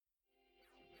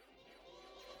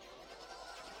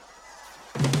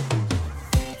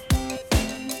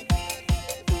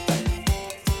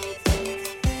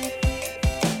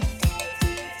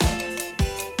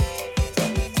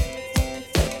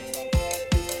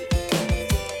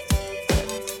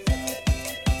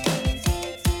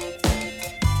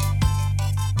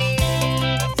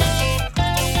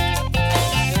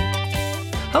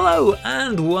Hello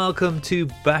and welcome to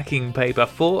Backing Paper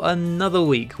for another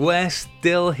week. We're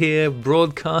still here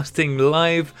broadcasting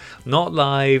live, not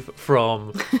live,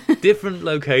 from different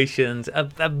locations,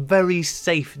 a very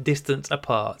safe distance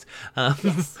apart.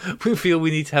 Yes. We feel we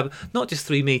need to have not just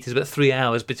 3 meters but 3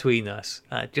 hours between us,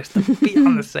 just to be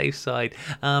on the safe side.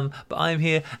 But I'm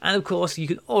here, and of course you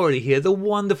can already hear the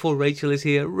wonderful Rachel is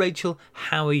here. Rachel,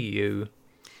 how are you?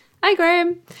 Hi,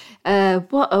 Graham.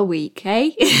 What a week, eh?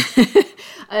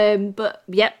 But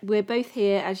yep, we're both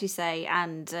here, as you say,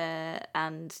 and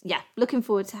yeah, looking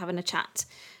forward to having a chat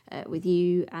with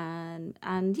you,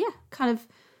 and yeah, kind of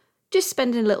just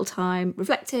spending a little time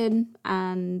reflecting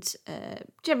and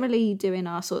generally doing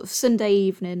our sort of Sunday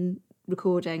evening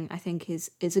recording. I think is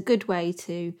a good way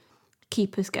to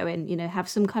keep us going. You know, have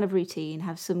some kind of routine,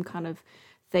 have some kind of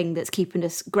thing that's keeping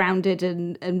us grounded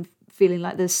and feeling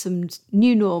like there's some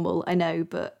new normal. I know,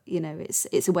 but you know,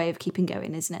 it's a way of keeping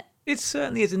going, isn't it? It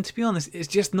certainly is, and to be honest, it's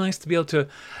just nice to be able to.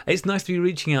 It's nice to be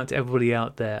reaching out to everybody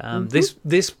out there. This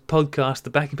podcast, the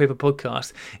Backing Paper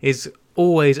podcast, is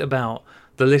always about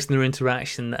the listener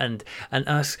interaction and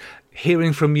us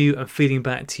hearing from you and feeding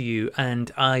back to you.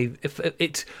 And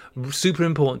it's super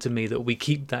important to me that we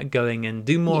keep that going and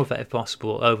do more of that if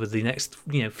possible over the next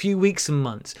few weeks and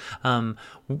months.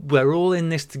 We're all in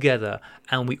this together,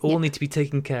 and we all need to be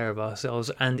taking care of ourselves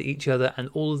and each other and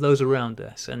all of those around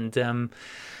us. And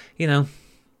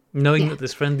knowing that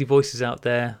there's friendly voices out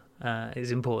there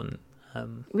is important.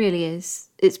 Really is.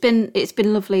 It's been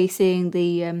lovely seeing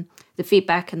the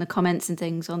feedback and the comments and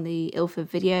things on the Ilford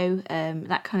video.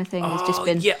 That kind of thing has just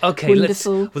been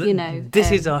wonderful.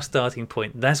 This is our starting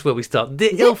point. That's where we start.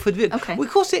 The Ilford video. Okay. Well,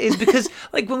 of course it is, because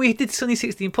like when we did Sunny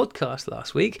 16 podcast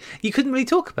last week, you couldn't really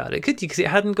talk about it, could you? Because it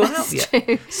hadn't gone out yet.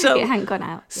 True. So it hadn't gone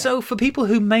out. Yeah. So for people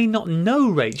who may not know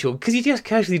Rachel, because you're just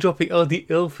casually dropping the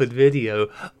Ilford video.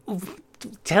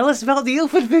 Tell us about the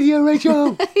Ilford video,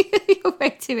 Rachel. You're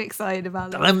way too excited about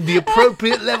that. I'm the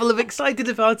appropriate level of excited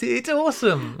about it. It's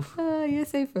awesome. You're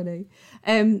so funny.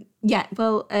 Ilford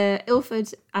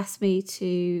asked me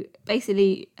to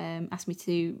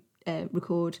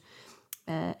record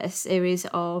a series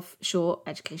of short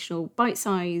educational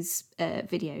bite-size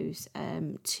videos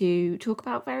to talk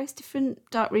about various different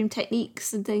darkroom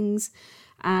techniques and things,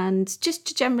 and just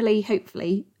to generally,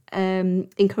 hopefully,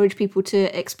 encourage people to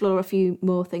explore a few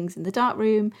more things in the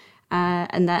darkroom,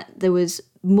 and that there was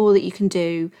more that you can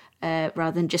do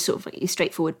rather than just sort of like your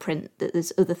straightforward print, that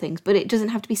there's other things. But it doesn't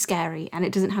have to be scary, and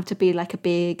it doesn't have to be like a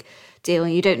big deal,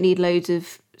 and you don't need loads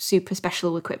of super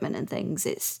special equipment and things.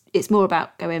 It's more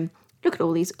about going, look at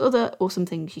all these other awesome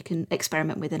things you can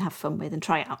experiment with and have fun with and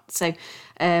try out. So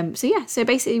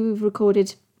basically we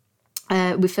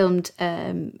filmed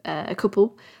a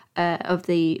couple of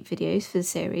the videos for the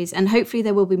series, and hopefully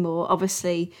there will be more.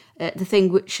 Obviously, the thing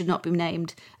which should not be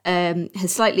named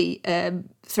has slightly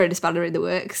thrown a spanner in the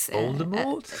works.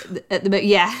 Voldemort?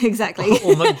 Yeah, exactly.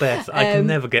 Or Macbeth. I can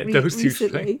never get those two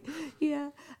straight. Yeah.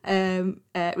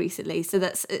 Recently, so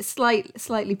that's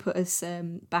slightly put us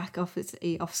back off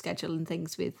schedule and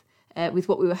things with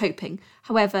what we were hoping.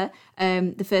 However,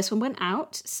 the first one went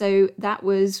out, so that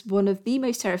was one of the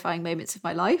most terrifying moments of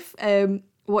my life.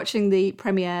 Watching the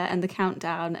premiere and the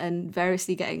countdown and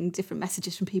variously getting different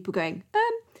messages from people going,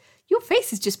 your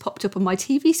face has just popped up on my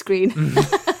TV screen.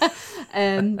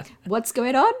 What's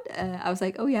going on? I was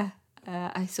like, oh yeah.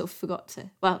 I sort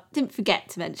of didn't forget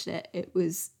to mention it. It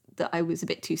was that I was a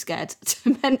bit too scared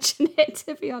to mention it,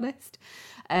 to be honest.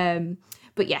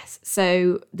 But yes,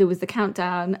 so there was the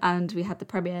countdown and we had the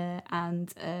premiere,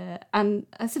 and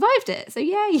I survived it. So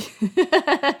yay!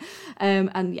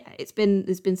 And yeah,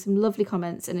 there's been some lovely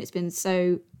comments, and it's been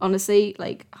so honestly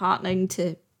like heartening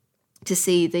to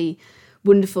see the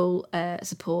wonderful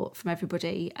support from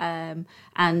everybody. And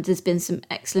there's been some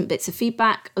excellent bits of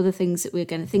feedback, other things that we're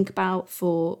going to think about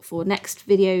for next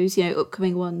videos,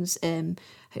 upcoming ones.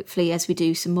 Hopefully, as we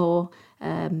do some more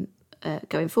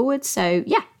going forward. So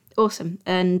yeah. Awesome.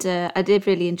 And I did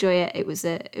really enjoy it. It was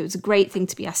a great thing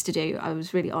to be asked to do. I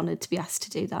was really honoured to be asked to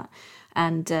do that.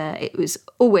 And it was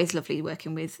always lovely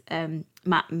working with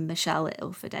Matt and Michelle at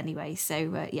Ilford anyway.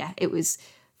 So it was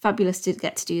fabulous to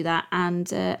get to do that, and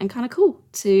kind of cool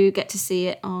to get to see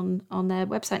it on their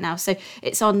website now. So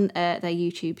it's on their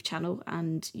YouTube channel,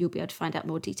 and you'll be able to find out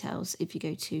more details if you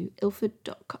go to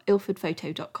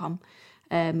ilfordphoto.com.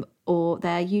 Or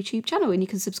their YouTube channel, and you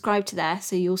can subscribe to there,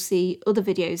 so you'll see other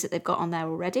videos that they've got on there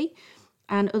already,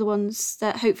 and other ones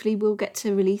that hopefully we'll get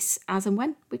to release as and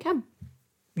when we can.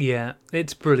 Yeah,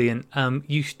 it's brilliant.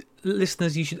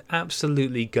 Listeners, you should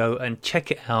absolutely go and check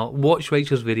it out. Watch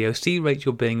Rachel's video, see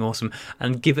Rachel being awesome,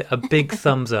 and give it a big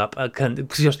thumbs up.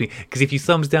 Trust me, because if you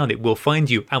thumbs down, it will find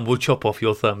you and will chop off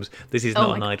your thumbs. This is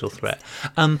not an idle threat.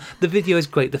 The video is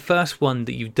great. The first one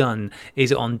that you've done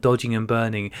is on dodging and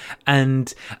burning,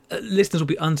 and listeners will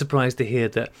be unsurprised to hear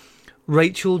that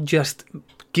Rachel just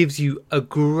gives you a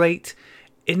great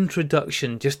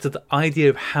introduction just to the idea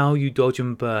of how you dodge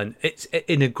and burn. It's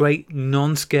in a great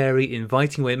non-scary,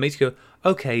 inviting way. It makes you go,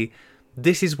 okay,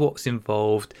 this is what's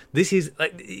involved. This is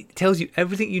like, it tells you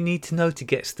everything you need to know to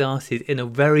get started in a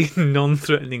very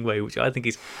non-threatening way, which I think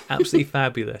is absolutely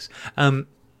fabulous.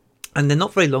 And they're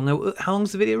not very long. How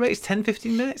long's the video, Ray? It's 10,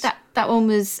 15 minutes? That one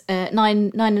was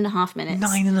 9.5 minutes.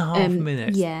 9.5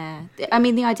 minutes. Yeah. I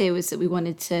mean, the idea was that we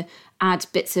wanted to add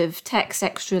bits of text,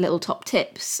 extra little top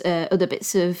tips, other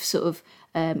bits of sort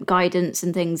of guidance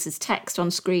and things as text on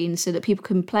screen so that people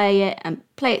can play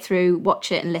it through,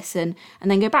 watch it and listen, and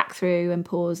then go back through and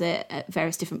pause it at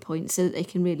various different points so that they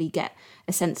can really get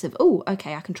a sense of, oh,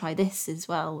 okay, I can try this as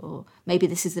well, or maybe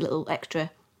this is a little extra,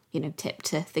 tip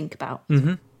to think about.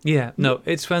 Mm-hmm. Yeah, no,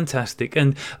 it's fantastic.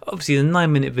 And obviously the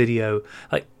 9-minute video,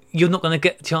 like, you're not going to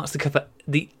get the chance to cover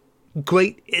the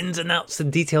great ins and outs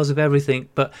and details of everything,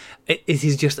 but it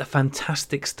is just a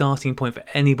fantastic starting point for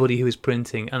anybody who is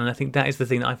printing. And I think that is the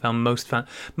thing that I found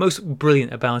most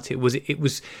brilliant about it.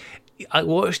 I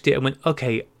watched it and went,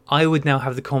 okay, I would now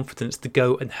have the confidence to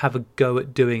go and have a go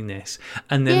at doing this.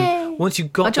 And then once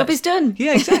you've got our job is done.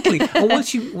 Yeah, exactly. And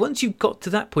once you've got to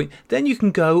that point, then you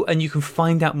can go and you can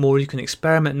find out more, you can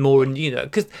experiment more, and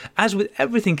because as with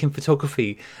everything in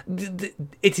photography,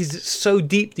 it is so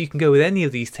deep that you can go with any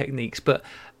of these techniques, but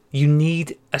you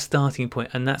need a starting point,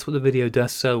 and that's what the video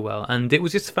does so well. And it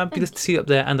was just fabulous to see you up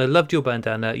there, and I loved your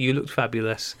bandana. You looked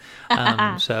fabulous.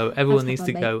 So everyone needs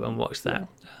to go and watch that.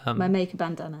 My maker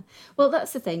bandana. Well,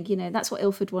 that's the thing, that's what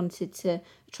Ilford wanted to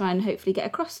try and hopefully get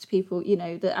across to people,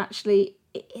 that actually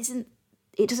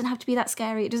it doesn't have to be that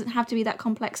scary. It doesn't have to be that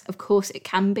complex. Of course it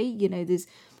can be, there's,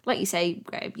 like you say,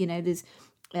 Graham, there's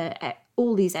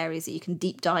all these areas that you can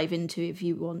deep dive into if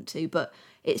you want to, but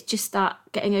it's just that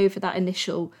getting over that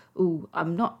initial,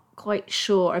 I'm not quite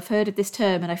sure. I've heard of this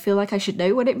term and I feel like I should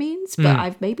know what it means, but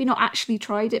I've maybe not actually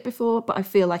tried it before, but I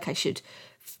feel like I should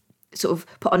sort of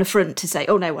put on a front to say,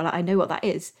 oh no, well, I know what that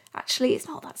is. Actually, it's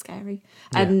not that scary.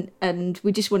 Yeah. And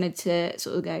we just wanted to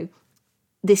sort of go,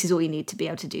 this is all you need to be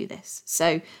able to do this.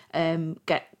 So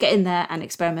get in there and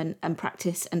experiment and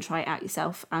practice and try it out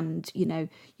yourself, and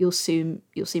you'll soon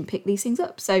pick these things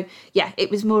up. So yeah, it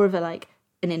was more of an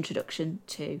introduction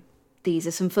to these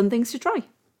are some fun things to try.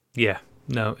 Yeah.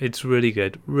 No, it's really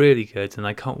good, and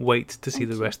I can't wait to see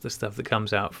the rest of the stuff that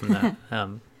comes out from that.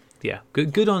 Yeah,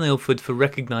 good on Ilford for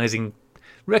recognizing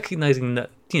that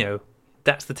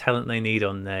that's the talent they need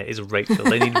on there is Rachel.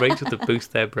 They need Rachel to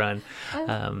boost their brand.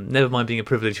 Never mind being a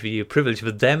privilege for you, privilege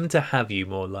for them to have you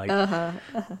more like.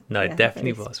 No, it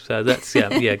definitely was. So that's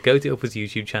go to Ilford's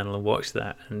YouTube channel and watch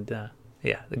that, and a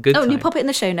good time. And you pop it in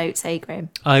the show notes, Graham?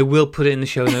 I will put it in the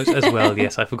show notes as well.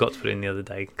 Yes, I forgot to put it in the other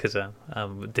day because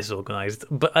I'm disorganized,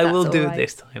 but I will do it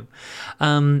this time.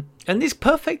 And it's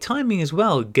perfect timing as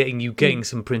well, getting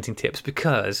some printing tips,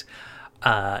 because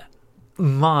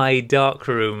my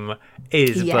darkroom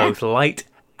is both light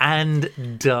and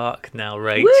dark now,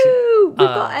 Rach. Woo! We've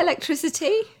got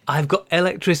electricity. I've got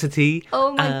electricity.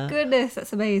 Oh my goodness,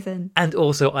 that's amazing. And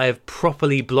also I have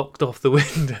properly blocked off the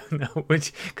window now,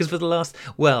 because for the last,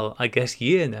 I guess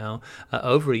year now,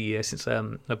 over a year since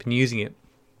I've been using it,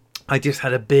 I just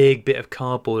had a big bit of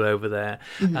cardboard over there,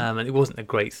 and it wasn't a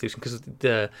great solution because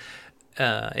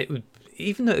it would,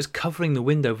 even though it was covering the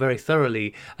window very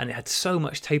thoroughly and it had so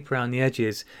much tape around the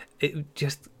edges, it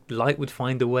just, light would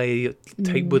find a way,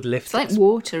 tape would lift. It's like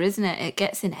water, isn't it? It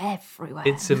gets in everywhere.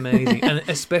 It's amazing. And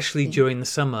especially during the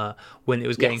summer when it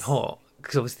was getting hot,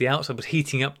 because obviously the outside was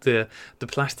heating up the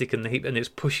plastic and the heat, and it was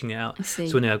pushing it out.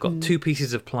 So now I've got 2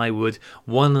 pieces of plywood,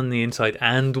 one on the inside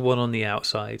and one on the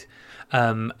outside.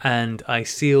 And I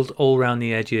sealed all around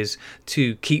the edges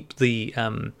to keep the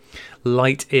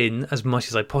light in as much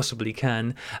as I possibly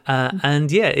can.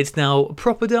 And it's now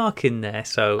proper dark in there.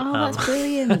 So that's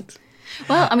brilliant.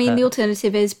 Well, I mean, the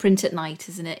alternative is print at night,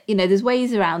 isn't it? There's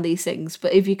ways around these things,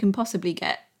 but if you can possibly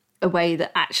get a way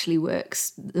that actually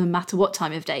works, no matter what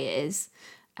time of day it is,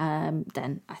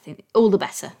 then I think all the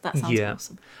better. That sounds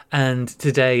awesome. And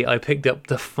today I picked up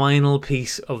the final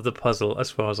piece of the puzzle, as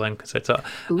far as I'm concerned. So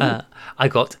I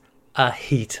got a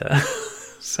heater.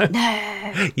 So,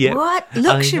 no. Yeah. What?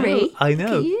 Luxury? I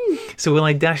know. Look at you. So when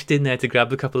I dashed in there to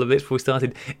grab a couple of bits before we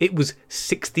started, it was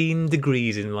 16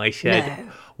 degrees in my shed.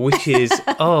 No. which is,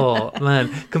 oh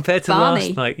man, compared to Barney.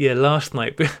 last night. Yeah, last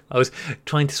night I was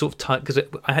trying to sort of type because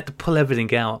I had to pull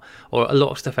everything out or a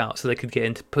lot of stuff out so they could get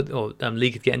in to put, or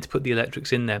Lee could get in to put the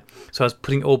electrics in there. So I was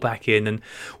putting it all back in, and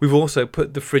we've also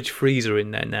put the fridge freezer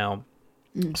in there now.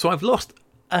 So I've lost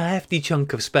a hefty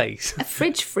chunk of space. A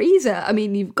fridge freezer. I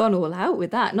mean, you've gone all out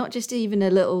with that. Not just even a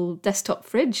little desktop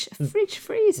fridge. A fridge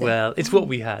freezer. Well, it's what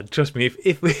we had. Trust me,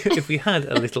 if we had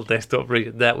a little desktop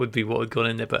freezer, that would be what had gone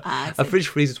in there. But a fridge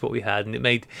freezer is what we had,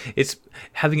 and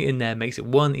having it in there makes it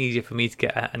easier for me to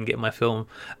get at and get my film,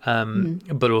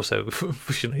 but also for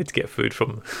Sinead to get food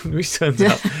from, which turns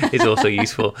out is also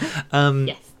useful.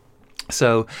 Yes.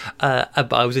 So,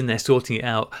 but I was in there sorting it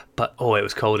out. But it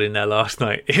was cold in there last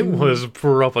night. It was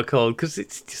proper cold because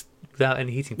it's just without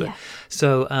any heating. But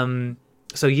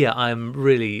so yeah, I'm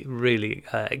really, really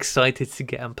excited to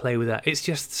get and play with that. It's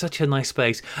just such a nice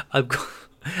space.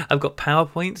 I've got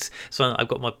PowerPoints, so I've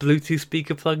got my Bluetooth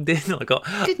speaker plugged in.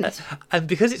 Goodness. And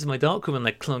because it's my darkroom and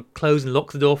I close and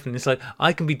lock the door, and it's like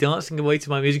I can be dancing away to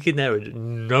my music in there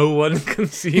and no one can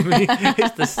see me.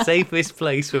 It's the safest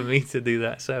place for me to do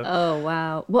that. So. Oh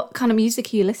wow! What kind of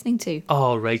music are you listening to?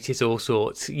 Oh, Rach, it's all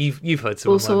sorts. You've heard some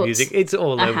All of my sorts. music. It's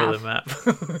all over the map.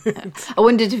 I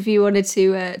wondered if you wanted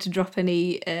to drop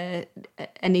any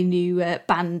new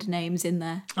band names in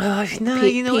there. No,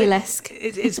 Peel-esque.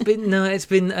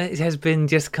 It has been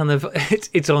just kind of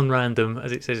it's on random,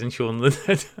 as it says in Shaun of the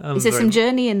Dead. Is there some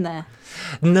Journey in there?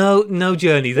 No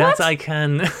Journey. That What? I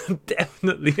can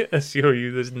definitely assure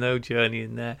you. There's no Journey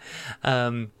in there.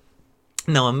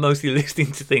 No, I'm mostly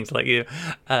listening to things like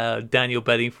Daniel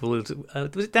Bedingfield.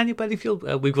 Was it Daniel Bedingfield?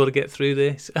 We've got to get through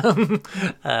this.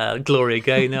 Gloria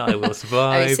Gaynor, I Will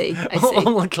Survive. I see.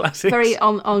 All the classics. Very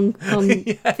on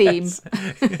Yes. theme.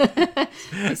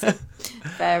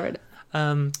 Fair enough.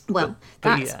 Well, but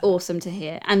that's yeah. awesome to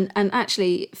hear. And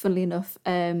actually, funnily enough,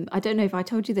 I don't know if I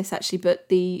told you this actually, but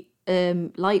the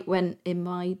light went in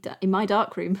my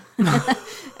dark room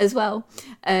as well.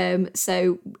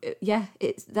 So yeah,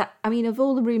 it's that. I mean, of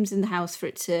all the rooms in the house for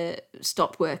it to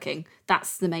stop working,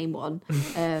 that's the main one.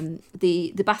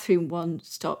 The bathroom one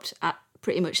stopped at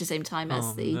pretty much the same time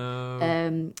as the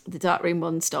dark room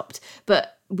one stopped,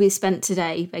 but we spent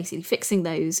today basically fixing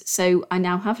those, so I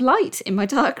now have light in my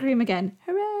dark room again.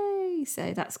 Hooray!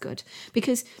 So that's good,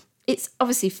 because it's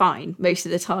obviously fine most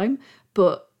of the time,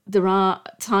 but there are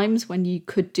times when you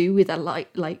could do with a light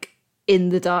like in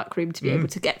the dark room to be able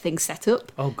to get things set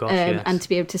up. Oh gosh, yes. And to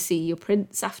be able to see your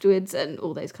prints afterwards and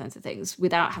all those kinds of things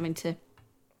without having to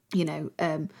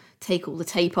take all the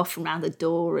tape off from around the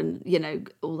door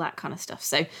and all that kind of stuff.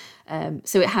 So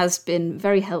it has been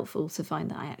very helpful to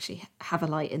find that I actually have a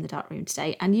light in the dark room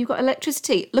today, and you've got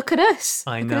electricity. Look at us.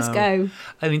 I Look know. at us go.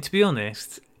 I mean, to be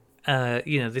honest,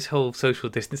 this whole social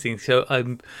distancing. So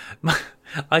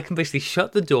I can basically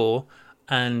shut the door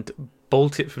and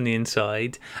bolt it from the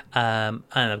inside, and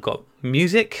I've got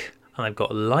music. And I've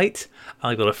got a light,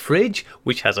 and I've got a fridge,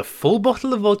 which has a full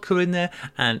bottle of vodka in there,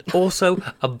 and also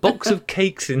a box of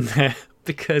cakes in there,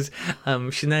 because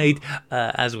Sinead,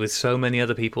 as with so many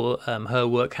other people, her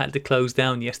work had to close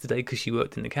down yesterday because she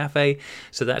worked in the cafe,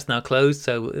 so that's now closed.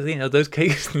 So, those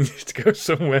cakes need to go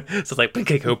somewhere. So it's like, bring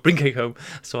cake home.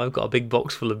 So I've got a big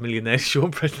box full of Millionaire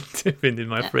Shortbread tipping in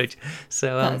my fridge.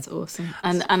 So That's awesome.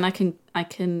 And I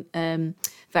can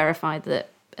verify that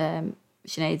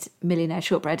Sinead's Millionaire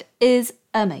Shortbread is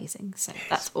amazing. So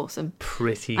that's awesome.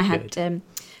 Pretty I good. had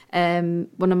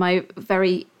one of my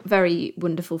very, very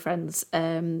wonderful friends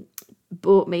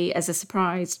bought me as a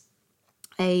surprise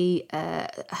a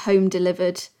home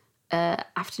delivered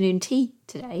afternoon tea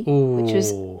today, which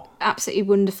was absolutely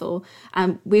wonderful.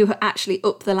 We were actually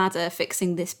up the ladder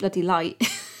fixing this bloody light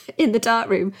in the dark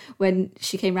room when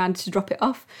she came round to drop it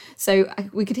off. So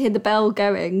we could hear the bell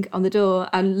going on the door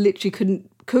and literally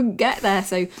couldn't get there.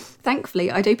 So thankfully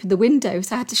I'd opened the window,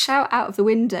 so I had to shout out of the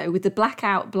window with the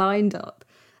blackout blind up,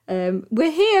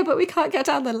 we're here but we can't get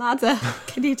down the ladder,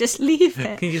 can you just leave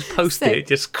it? Can you just post it,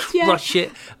 just crush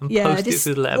it and post it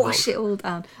to the letterbox? Wash it all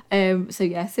down.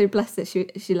 So blessed that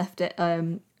she left it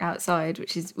outside,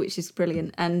 which is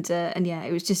brilliant. And yeah,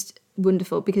 it was just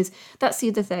wonderful, because that's the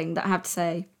other thing that I have to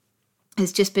say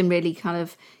has just been really kind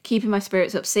of keeping my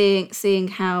spirits up, seeing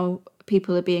how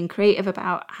people are being creative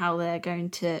about how they're going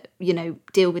to,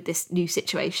 deal with this new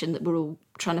situation that we're all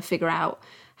trying to figure out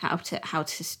how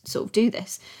to sort of do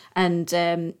this. And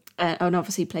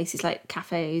obviously places like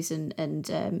cafes and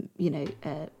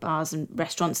bars and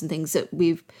restaurants and things that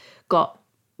we've got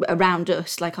around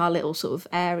us, like our little sort of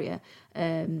area,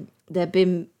 they've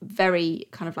been very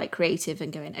kind of like creative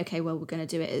and going, okay, well, we're going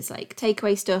to do it as like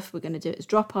takeaway stuff, we're going to do it as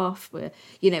drop off, we're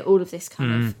all of this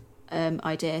kind of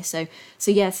idea. So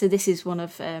this is one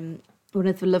of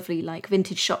the lovely like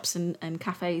vintage shops and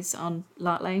cafes on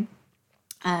Lark Lane,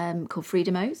 called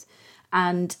Freedom O's,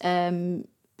 and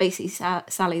basically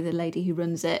Sally, the lady who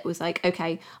runs it, was like,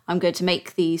 okay, I'm going to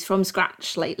make these from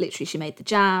scratch. Like literally, she made the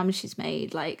jam, she's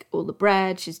made like all the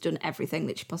bread, she's done everything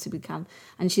that she possibly can,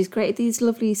 and she's created these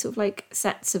lovely sort of like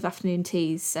sets of afternoon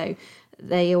teas. So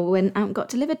they all went out and got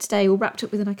delivered today, all wrapped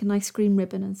up with like a nice green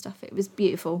ribbon and stuff. It was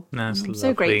beautiful. That's I'm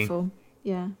so grateful.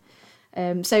 Yeah.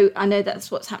 So I know that's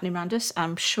what's happening around us.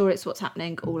 I'm sure it's what's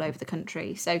happening all over the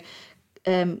country. So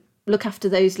look after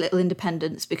those little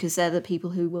independents, because they're the people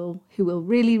who will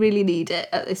really, really need it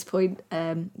at this point.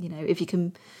 If you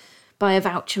can buy a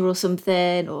voucher or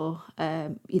something, or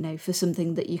for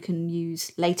something that you can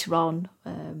use later on,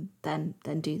 then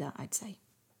do that, I'd say.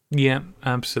 Yeah,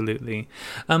 absolutely.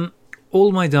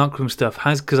 All my darkroom stuff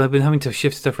has, because I've been having to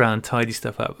shift stuff around and tidy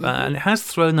stuff up, and it has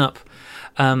thrown up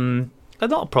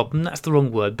not a problem, that's the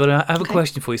wrong word, but I have a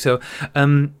question for you. So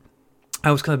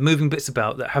I was kind of moving bits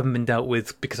about that haven't been dealt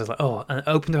with, because I was like, and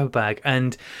I opened up a bag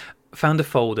and found a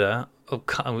folder.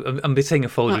 I'm saying a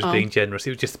folder as being generous.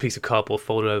 It was just a piece of cardboard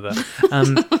folded over.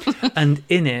 And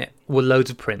in it were loads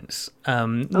of prints.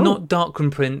 Not darkroom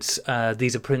prints.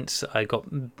 These are prints I got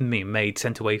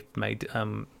sent away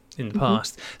in the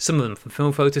past. Some of them from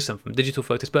film photos, some from digital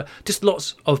photos, but just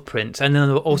lots of prints. And then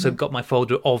I've also got my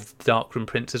folder of darkroom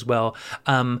prints as well.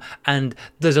 And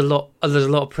there's a lot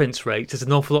of prints, Rach. There's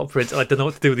an awful lot of prints. I don't know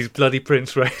what to do with these bloody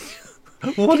prints, Rach.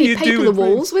 What do you do paper the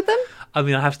walls with them? I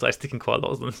mean, I have started sticking quite a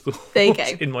lot of them there you go.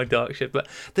 In my dark shed, but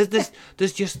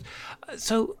there's just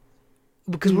so,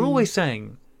 because we're always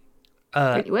saying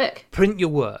print your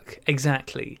work,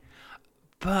 exactly.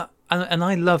 But and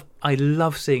I love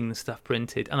seeing the stuff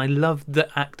printed, and I love the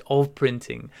act of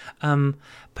printing. But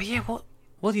yeah,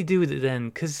 what do you do with it then?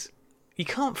 Because you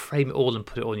can't frame it all and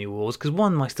put it on your walls, because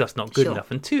one, my stuff's not good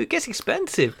enough, and two, it gets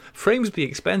expensive. Frames be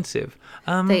expensive.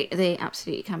 They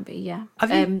absolutely can be, yeah.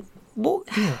 What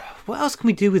else can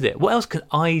we do with it? What else can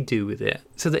I do with it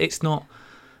so that it's not,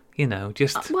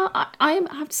 just... Well, I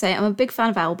have to say, I'm a big fan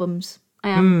of albums. I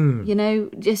am,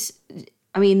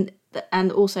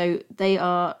 and also they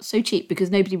are so cheap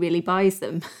because nobody really buys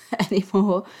them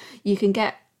anymore. You can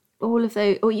get all of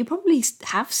those, or you probably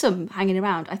have some hanging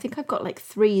around. I think I've got like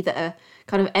 3 that are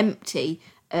kind of empty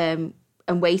and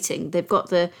waiting. They've got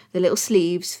the little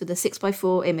sleeves for the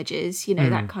 6x4 images,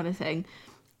 that kind of thing.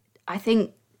 I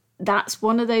think that's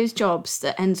one of those jobs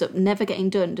that ends up never getting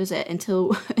done, does it?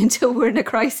 Until we're in a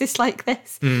crisis like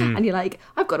this, and you're like,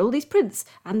 I've got all these prints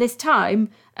and this time,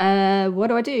 what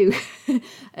do I do?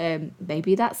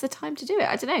 Maybe that's the time to do it.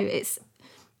 I don't know.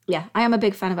 I am a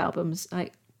big fan of albums.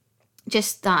 Like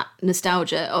just that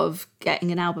nostalgia of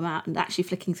getting an album out and actually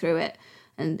flicking through it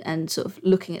and sort of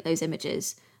looking at those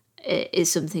images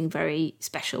is something very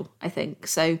special, I think.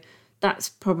 So that's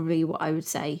probably what I would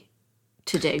say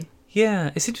to do.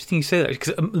 Yeah, it's interesting you say that,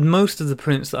 because most of the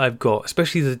prints that I've got,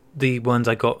 especially the ones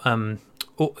I got,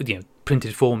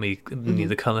 printed for me,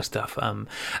 the colour stuff,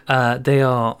 they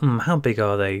are, how big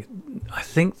are they? I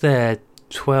think they're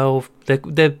 12. They're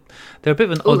a bit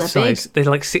of an odd size. Big. They're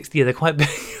like 60. Yeah, they're quite big.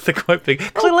 They're quite big.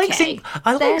 Okay.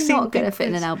 They're not going to fit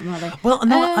in an album, are they? Well,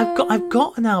 no, I've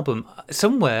got an album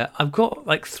somewhere. I've got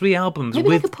like 3 albums maybe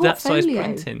with like that size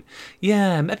printing.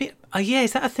 Yeah, maybe.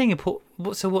 Is that a thing?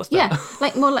 So what's that? Yeah,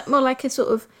 like more like a sort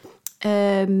of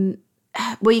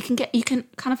where you can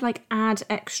kind of like add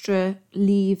extra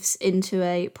leaves into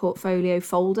a portfolio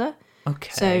folder.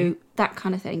 Okay. So that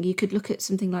kind of thing. You could look at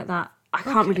something like that. I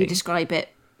can't really describe it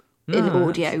in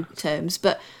audio terms,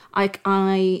 but I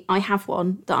have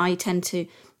one that I tend to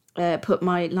put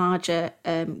my larger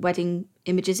wedding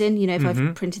images in. If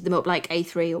I've printed them up like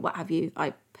A3 or what have you,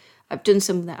 I've done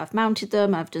some that I've mounted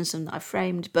them, I've done some that I've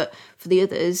framed, but for the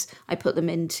others, I put them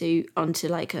onto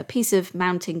like a piece of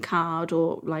mounting card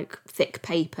or like thick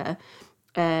paper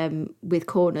with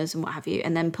corners and what have you,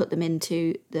 and then put them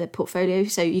into the portfolio.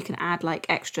 So you can add like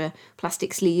extra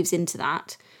plastic sleeves into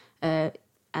that,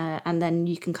 and then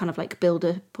you can kind of like build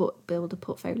a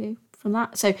portfolio from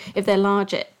that. So if they're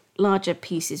larger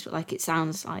pieces, like it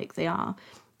sounds like they are,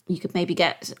 you could maybe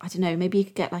get, I don't know, maybe you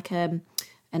could get like an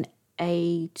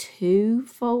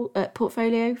A2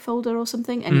 portfolio folder or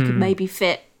something, and you could maybe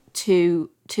fit two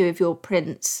of your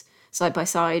prints side by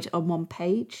side on one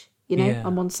page,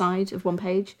 on one side of one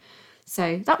page.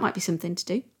 So that might be something to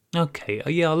do. Okay,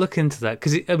 I'll look into that,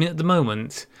 because at the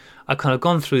moment I've kind of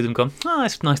gone through them,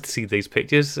 it's nice to see these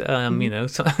pictures, so,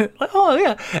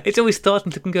 like, it's always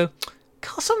starting to go,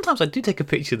 sometimes I do take a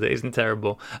picture that isn't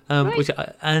terrible, Right.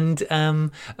 and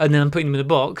then I'm putting them in a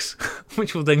box,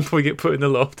 which will then probably get put in the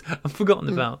loft and forgotten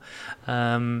about.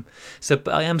 But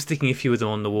I am sticking a few of them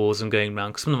on the walls and going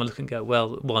around, because some of them I look and go,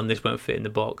 well, one, this won't fit in the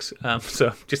box.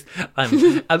 So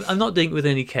I'm not doing it with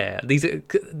any care. These are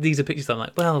pictures that I'm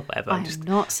like, well, whatever. I'm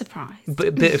not surprised.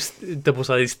 A bit of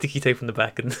double-sided sticky tape on the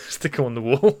back and stick them on the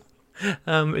wall.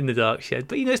 In the dark shed,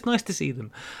 but it's nice to see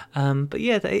them. But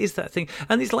yeah, that is that thing,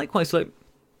 and it's likewise like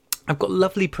I've got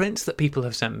lovely prints that people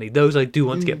have sent me. Those I do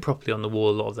want to get properly on the wall.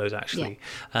 A lot of those actually,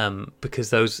 because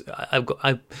those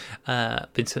I've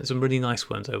been sent some really nice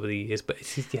ones over the years. But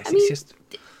it's just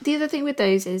the other thing with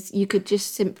those is you could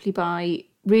just simply buy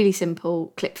really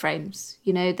simple clip frames.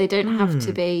 They don't have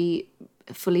to be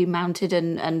fully mounted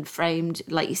and framed,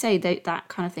 like you say. That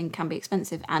kind of thing can be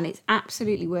expensive, and it's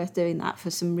absolutely worth doing that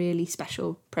for some really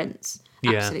special prints.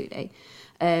 Absolutely.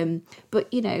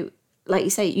 But like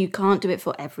you say, you can't do it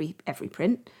for every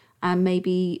print, and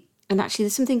actually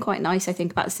there's something quite nice, I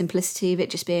think, about the simplicity of it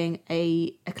just being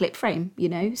a clip frame.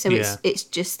 So it's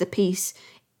just the piece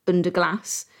under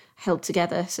glass held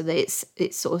together so that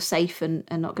it's sort of safe and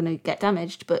not going to get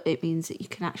damaged, but it means that you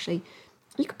could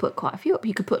put quite a few up.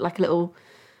 You could put like a little,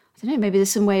 I don't know, maybe there's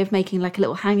some way of making like a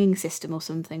little hanging system or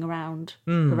something around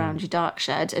your dark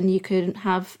shed, and you could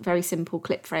have very simple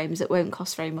clip frames that won't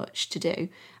cost very much to do,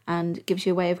 and it gives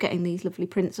you a way of getting these lovely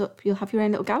prints up. You'll have your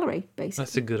own little gallery, basically.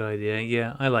 That's a good idea.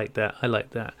 Yeah, I like that. I mean,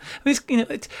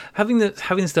 it's having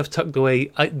the stuff tucked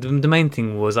away. The main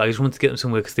thing was I just wanted to get them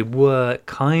somewhere, because they were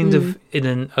kind of in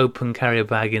an open carrier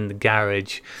bag in the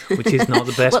garage, which is not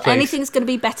the best well, place. anything's going to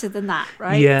be better than that,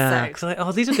 right? Yeah,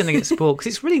 because these are going to get spoiled,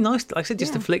 because it's really nice, like I said,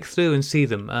 just to flick through and see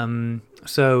them.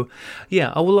 So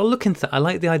yeah, I'll look into that. I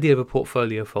like the idea of a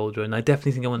portfolio folder, and I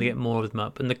definitely think I want to get more of them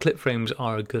up, and the clip frames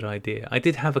are a good idea. I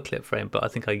did have a clip frame, but I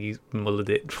think I mullered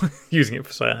it using it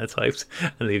for cyanotypes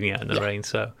and leaving it out in the rain,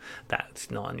 so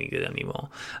that's not any good anymore.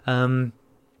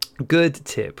 Good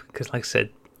tip, because like I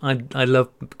said, I love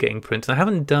getting prints. I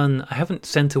haven't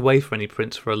sent away for any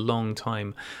prints for a long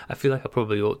time. I feel like I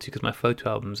probably ought to, because my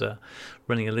photo albums are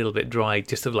running a little bit dry,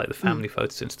 just of like the family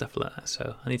photos and stuff like that.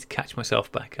 So I need to catch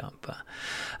myself back up. But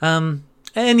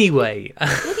anyway,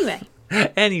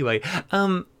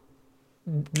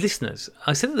 listeners,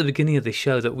 I said at the beginning of this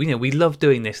show that we love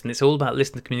doing this, and it's all about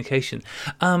listener communication.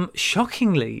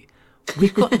 Shockingly,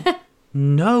 we've got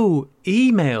no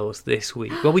emails this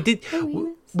week. Well, we did.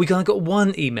 We got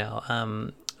one email,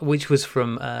 which was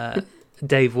from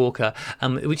Dave Walker,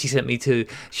 which he sent me to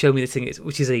show me the thing,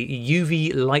 which is a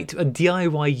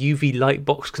DIY UV light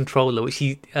box controller, which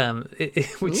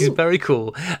which is very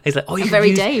cool. It's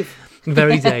like, Dave.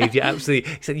 Very Dave, yeah, absolutely.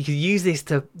 He said you could use this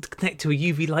to connect to a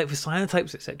UV light for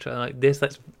cyanotypes, etc. Like this,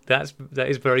 that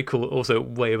is very cool. Also,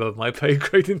 way above my pay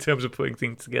grade in terms of putting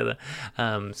things together.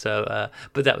 But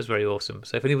that was very awesome.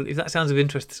 So if that sounds of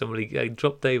interest to somebody,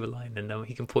 drop Dave a line, and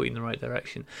he can point you in the right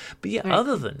direction. But yeah,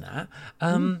 other than that,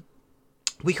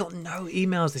 we got no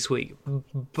emails this week.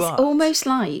 But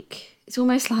It's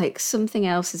almost like something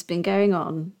else has been going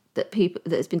on that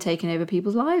has been taking over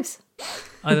people's lives.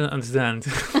 I don't understand.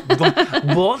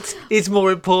 What is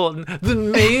more important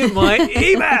than me and my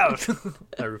emails?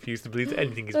 I refuse to believe that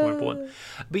anything is more important.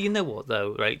 But you know what,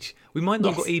 though, Rach? We might not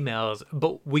have got emails,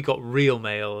 but we got real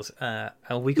mails.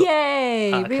 And we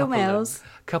got real mails.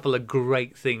 A couple of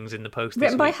great things in the post.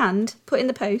 Written by hand, put in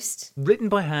the post. Written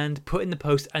by hand, put in the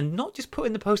post, and not just put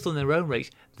in the post on their own,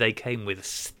 Rach. They came with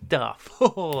stuff.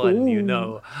 Oh,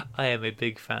 and I am a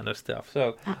big fan of stuff.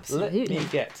 So absolutely. Let me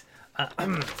get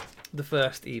the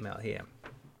first email here.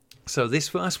 So this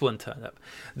first one turned up.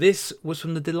 This was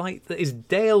from the delight that is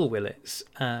Dale Willits.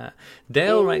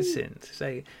 Dale writes in to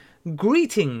say,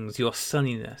 "Greetings, your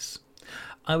sunniness.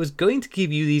 I was going to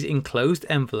give you these enclosed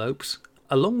envelopes,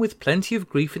 along with plenty of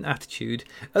grief and attitude,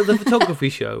 at the photography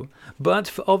show, but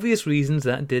for obvious reasons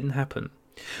that didn't happen.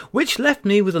 Which left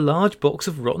me with a large box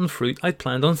of rotten fruit I'd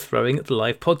planned on throwing at the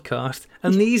live podcast,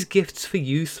 and these gifts for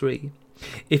you three.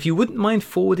 If you wouldn't mind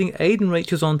forwarding Aid and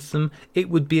Rachel's onto them,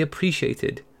 it would be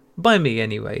appreciated. By me,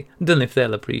 anyway. Don't know if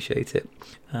they'll appreciate it.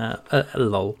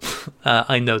 Lol.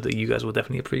 I know that you guys will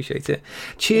definitely appreciate it.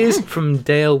 Cheers from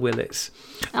Dale Willits."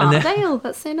 Oh, Dale,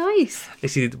 that's so nice.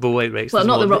 Well,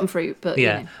 not the rotten fruit, but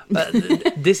yeah.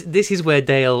 This is where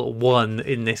Dale won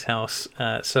in this house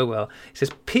so well. It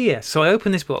says, "P.S. So I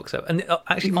opened this box up, and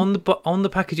actually on the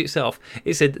package itself,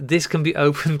 it said this can be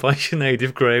opened by Sinead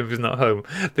if Graham is not home,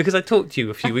 because I talked to you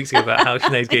a few weeks ago about how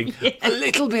Sinead's getting a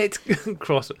little bit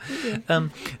cross. Yeah.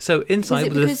 So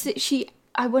inside, was it because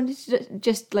I wanted to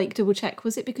just double check.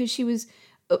 Was it because she was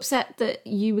upset that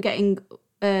you were getting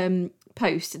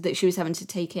post that she was having to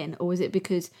take in, or was it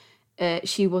because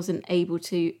she wasn't able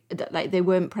to, like they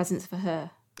weren't presents for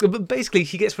her? But basically,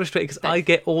 she gets frustrated because I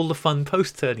get all the fun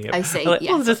posts turning up. I see. I'm like,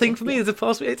 Yeah, there's a thing for me. There's a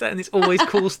parcel, and it's always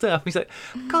cool stuff. And he's like,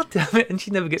 God damn it! And she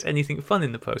never gets anything fun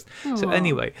in the post. So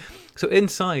anyway, so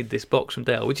inside this box from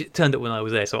Dale, which it turned up when I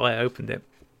was there, so I opened it.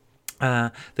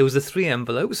 There was the 3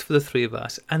 envelopes for the 3 of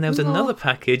us, and there was another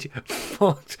package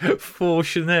for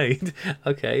Sinead.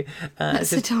 Okay,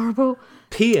 That's adorable.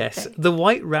 P.S. The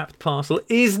white wrapped parcel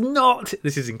is not,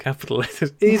 this is in capital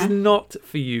letters, is not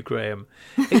for you, Graham.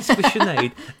 It's for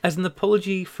Sinead as an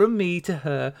apology from me to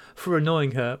her for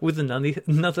annoying her with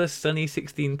another Sunny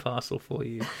 16 parcel for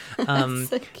you.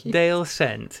 So cute. Dale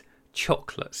sent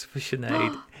chocolates for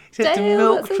Sinead. He sent Dale,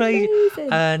 milk that's tray,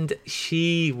 amazing. and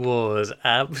she was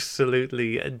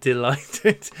absolutely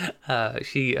delighted.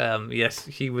 She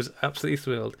was absolutely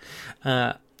thrilled.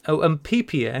 And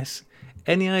PPS,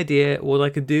 any idea what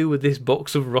I could do with this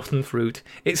box of rotten fruit?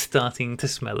 It's starting to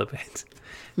smell a bit.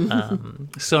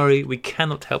 Sorry, we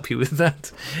cannot help you with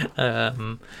that.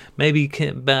 Maybe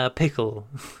pickle.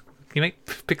 Can you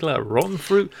make pickle out of rotten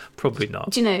fruit? Probably not.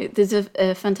 Do you know, there's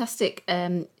a fantastic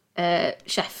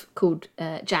chef called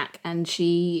Jack, and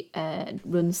she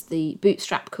runs the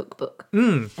Bootstrap Cookbook.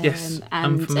 Yes, and,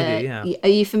 I'm familiar, yeah. Are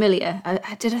you familiar?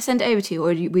 Did I send it over to you, or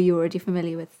were you already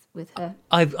familiar with her?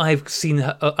 I've seen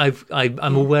her.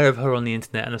 I'm aware of her on the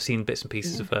internet, and I've seen bits and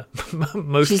pieces of her.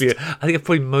 Mostly, I think I've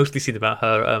probably mostly seen about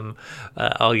her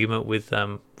argument with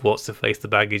what's the face the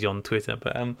baggage on Twitter.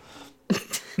 But I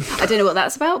don't know what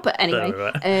that's about, but anyway,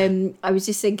 Right. I was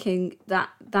just thinking that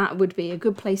would be a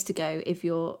good place to go if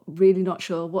you're really not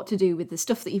sure what to do with the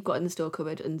stuff that you've got in the store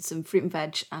cupboard and some fruit and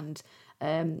veg, and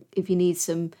if you need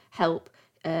some help.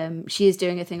 She is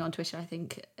doing a thing on Twitter, I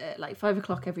think, like 5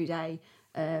 o'clock every day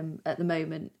at the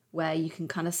moment, where you can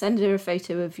kind of send her a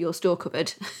photo of your store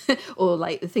cupboard or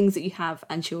like the things that you have,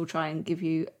 and she'll try and give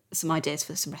you some ideas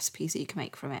for some recipes that you can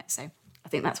make from it. So I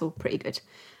think that's all pretty good.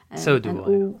 So do and I.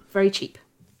 all very cheap.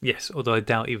 Yes, although I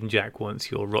doubt even Jack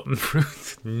wants your rotten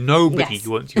fruit. Nobody Yes.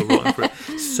 wants your rotten fruit.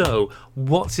 So,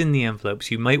 what's in the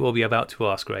envelopes? You might well be about to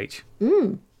ask, Rach.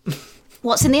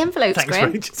 What's in the envelopes, Thanks,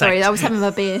 Graham? Rach. Sorry, Thanks. I was having my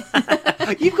beer.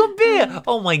 You've got beer!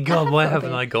 Oh my God, why got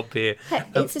haven't beer. I got beer?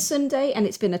 It's a Sunday and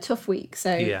it's been a tough week,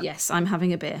 so Yeah. yes, I'm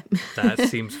having a beer. That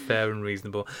seems fair and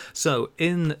reasonable. So,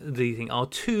 in the thing are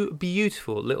 2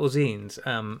 beautiful little zines.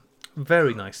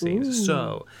 Very nice zines. Ooh.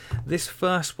 So, this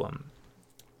first one,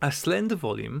 a slender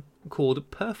volume called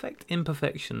Perfect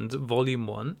Imperfections, Volume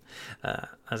 1.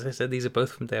 As I said, these are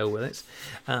both from Dale Willits.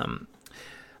 An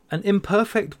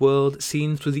imperfect world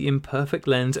seen through the imperfect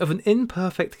lens of an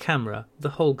imperfect camera,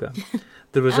 the Holga.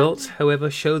 The results, however,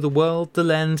 show the world, the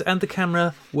lens, and the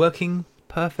camera working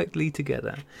perfectly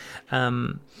together.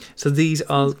 So these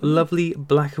are lovely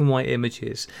black and white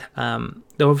images.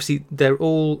 They're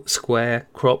all square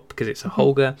crop because it's a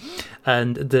Holga,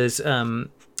 and there's 2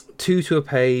 to a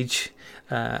page.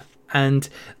 And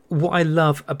what I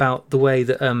love about the way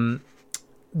that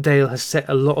Dale has set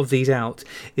a lot of these out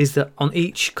is that on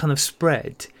each kind of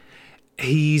spread,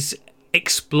 he's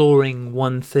exploring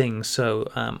one thing. So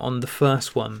on the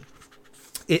first one,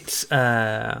 it's is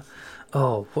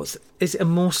it a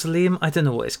mausoleum? I don't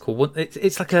know what it's called.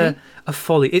 It's like a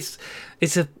folly. It's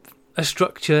a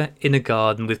structure in a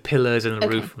garden with pillars and a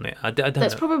roof on it. I don't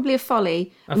That's know. probably a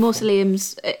folly.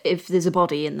 Mausoleums, if there's a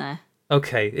body in there.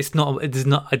 Okay, it's not. It is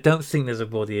not. I don't think there's a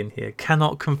body in here.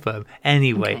 Cannot confirm.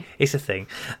 Anyway, Okay. it's a thing.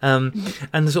 And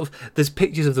there's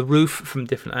pictures of the roof from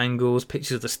different angles,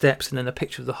 pictures of the steps, and then a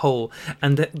picture of the hole.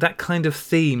 And that kind of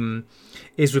theme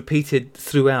is repeated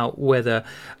throughout.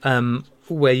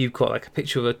 Where you've got like a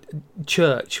picture of a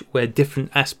church where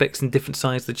different aspects and different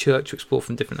sides of the church are explored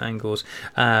from different angles.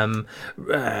 Some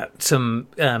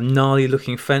gnarly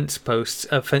looking fence posts.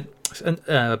 And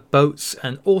boats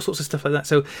and all sorts of stuff like that.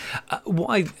 So,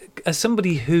 as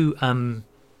somebody who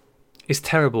is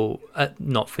terrible at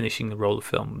not finishing the roll of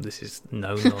film, this is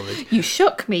no knowledge. You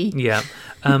shook me. Yeah.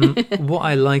 What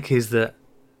I like is that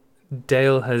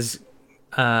Dale has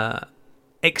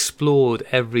explored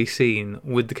every scene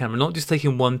with the camera, not just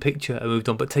taken one picture and moved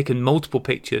on, but taken multiple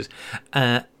pictures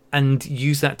and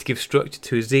use that to give structure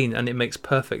to his zine, and it makes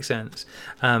perfect sense.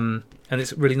 And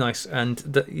it's really nice. And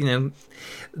the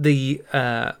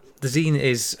zine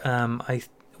is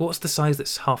what's the size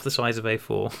that's half the size of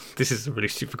A4? This is a really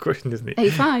stupid question, isn't it?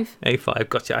 A5. A5,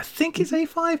 gotcha. I think it's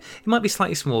A5. It might be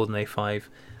slightly smaller than A5.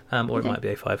 or it might be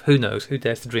A5. Who knows? Who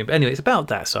dares to dream? But anyway, it's about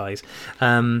that size.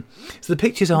 So the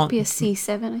pictures aren't... Be a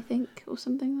C7, I think, or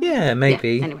something. Like yeah,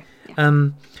 maybe. Yeah, anyway.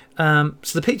 Yeah.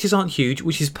 So the pictures aren't huge,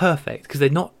 which is perfect because they're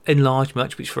not enlarged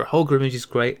much, which for a whole image is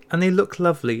great, and they look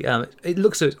lovely. It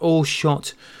looks like it's all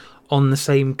shot on the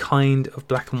same kind of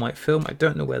black and white film. I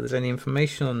don't know whether there's any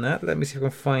information on that. Let me see if I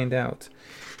can find out.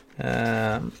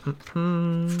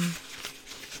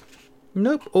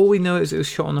 Nope. All we know is it was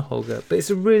shot on a Holga, but it's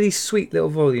a really sweet little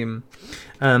volume.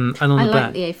 And on the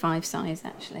back, like the A5 size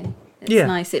actually. It's Yeah.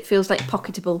 nice. It feels like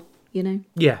pocketable, you know.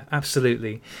 yeah,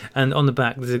 absolutely. And on the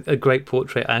back, there's a great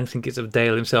portrait. I think it's of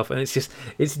Dale himself, and it's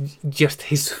just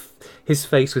his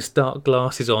face with dark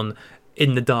glasses on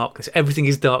in the darkness. Everything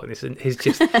is darkness, and his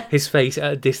face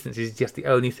at a distance is just the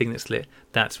only thing that's lit.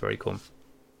 That's very cool.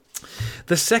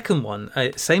 The second one,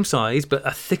 same size but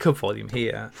a thicker volume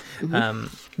here.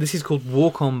 This is called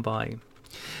Walk On By.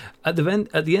 At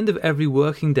the end of every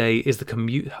working day is the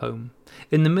commute home.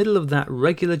 In the middle of that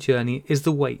regular journey is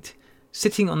the wait,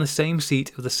 sitting on the same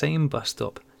seat of the same bus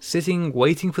stop, sitting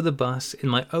waiting for the bus in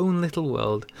my own little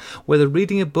world, whether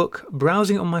reading a book,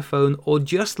 browsing on my phone, or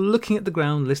just looking at the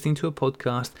ground listening to a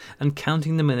podcast and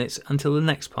counting the minutes until the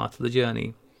next part of the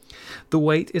journey. The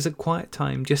wait is a quiet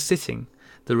time just sitting,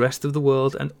 the rest of the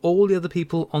world and all the other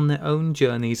people on their own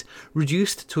journeys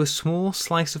reduced to a small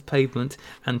slice of pavement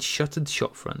and shuttered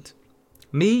shopfront.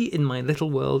 Me in my little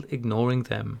world ignoring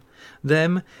them.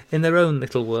 Them in their own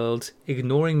little worlds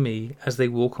ignoring me as they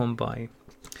walk on by.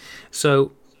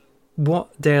 So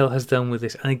what Dale has done with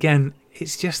this, and again,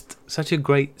 it's just such a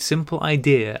great, simple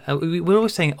idea. We're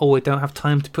always saying, I don't have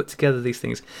time to put together these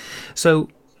things. So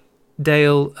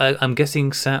Dale, I'm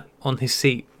guessing, sat on his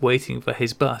seat waiting for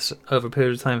his bus over a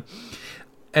period of time.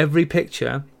 Every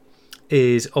picture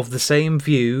is of the same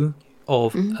view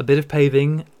of a bit of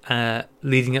paving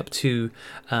leading up to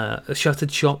a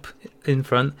shuttered shop in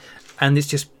front, and it's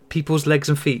just people's legs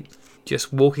and feet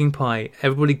just walking by,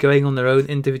 everybody going on their own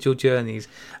individual journeys.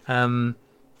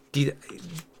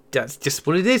 That's just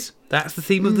what it is. That's the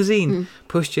theme of the zine.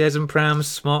 Pushchairs and prams,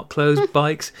 smart clothes,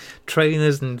 bikes,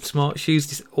 trainers and smart shoes,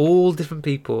 just all different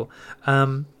people.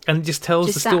 And it just tells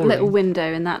the story. Just that little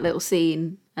window in that little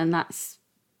scene, and that's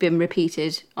been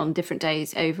repeated on different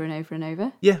days over and over and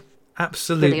over. Yeah,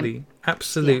 absolutely. Brilliant.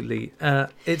 Absolutely. Yeah.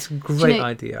 It's a great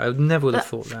idea. I never would have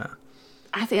thought that.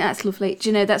 I think that's lovely. Do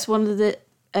you know, that's one of the...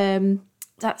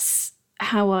 that's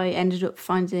how I ended up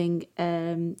finding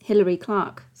Hilary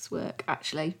Clark's work,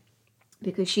 actually,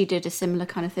 because she did a similar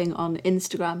kind of thing on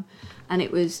Instagram, and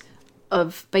it was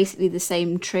of basically the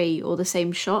same tree or the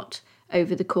same shot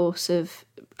over the course of,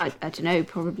 I don't know,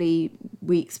 probably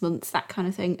weeks, months, that kind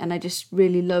of thing. And I just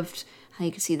really loved how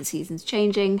you could see the seasons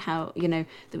changing, how, you know,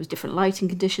 there was different lighting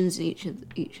conditions in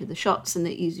each of the shots, and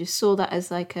that you just saw that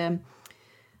as like, I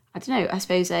don't know, I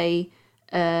suppose a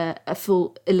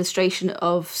full illustration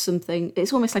of something.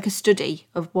 It's almost like a study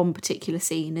of one particular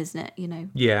scene, isn't it? You know.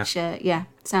 Yeah. Which,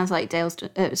 sounds like Dave's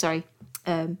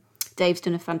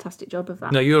done a fantastic job of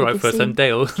that. No, you're right. First time,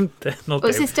 Dale. Not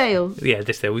Was Dave. this Dale? Yeah,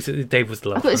 this Dale. Dave was the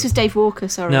last. I thought this was Dave Walker.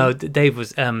 Sorry. No, Dave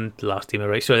was the last team.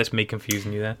 Right. Sorry, that's me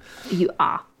confusing you there. You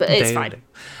are, but it's fine.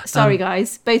 Sorry,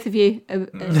 guys, both of you.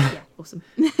 Awesome.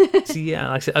 So yeah,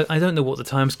 like I said, I don't know what the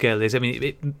timescale is. I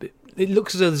mean, it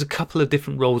looks as though there's a couple of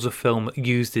different rolls of film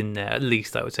used in there, at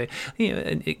least I would say. You know,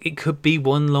 it could be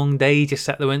one long day, just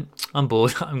sat there, went, I'm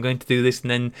bored, I'm going to do this,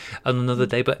 and then on another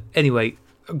day. But anyway,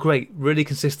 great, really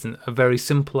consistent, a very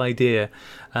simple idea,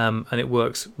 and it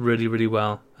works really, really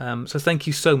well. So thank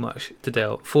you so much to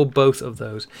Dale for both of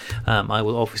those. I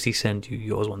will obviously send you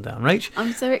yours one down, Rach.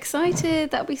 I'm so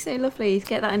excited. That'll be so lovely to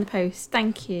get that in the post.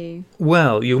 Thank you.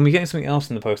 Well, you'll be getting something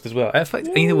else in the post as well. In fact,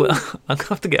 you know what? I'm going to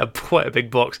have to get quite a big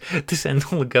box to send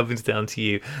all the gubbins down to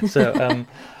you. So,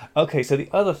 okay, so the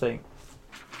other thing,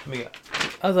 the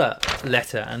other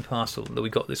letter and parcel that we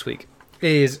got this week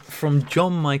is from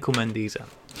John Michael Mendiza.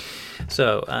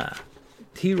 So,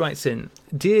 he writes in,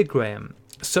 Dear Graham,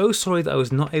 so sorry that I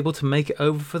was not able to make it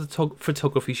over for the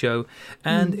photography show,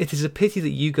 and it is a pity that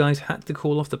you guys had to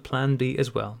call off the Plan B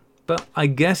as well. But I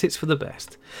guess it's for the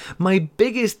best. My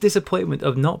biggest disappointment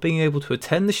of not being able to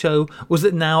attend the show was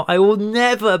that now I will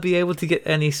never be able to get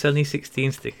any Sunny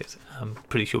 16 stickers. I'm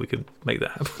pretty sure we could make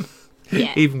that happen,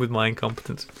 even with my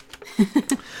incompetence.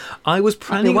 I was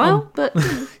planning but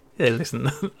yeah,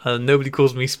 listen, nobody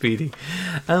calls me Speedy.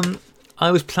 I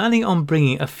was planning on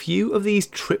bringing a few of these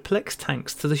triplex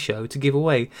tanks to the show to give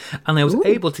away, and I was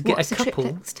able to get a couple.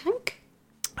 Triplex tank?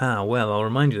 Well, I'll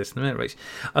remind you this in a minute, Rach.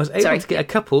 I was able to get a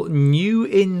couple new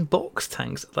in-box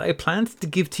tanks that I planned to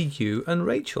give to you and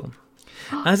Rachel.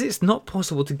 As it's not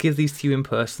possible to give these to you in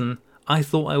person, I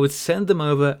thought I would send them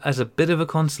over as a bit of a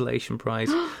consolation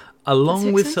prize, along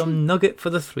so with exciting. some nugget for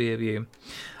the three of you.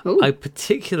 Ooh. I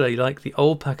particularly like the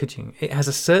old packaging. It has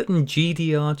a certain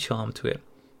GDR charm to it.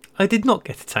 I did not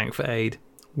get a tank for Aid.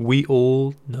 We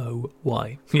all know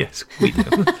why. Yes, we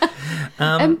do.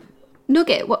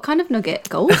 Nugget. What kind of nugget?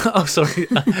 Gold? Oh, sorry.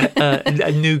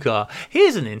 A nougat.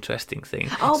 Here's an interesting thing.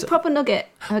 Oh, proper nugget.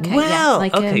 Okay, Well, yeah.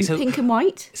 Like okay, so- pink and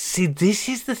white. See, this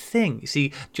is the thing.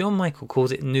 See, John Michael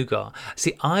calls it nougat.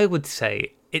 See, I would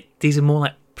say these are more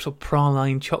like sort of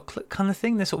praline chocolate kind of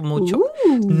thing. They're sort of more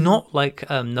not like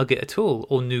nugget at all,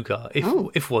 or nougat,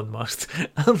 if one must.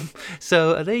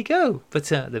 So there you go. But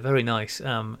they're very nice.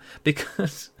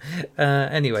 Because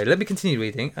anyway, let me continue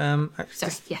reading.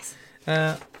 Sorry, yes.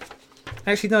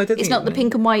 Actually, no, I don't. It's not the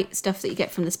pink and white stuff that you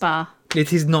get from the spa.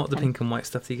 It is not the pink and white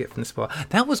stuff that you get from the spa.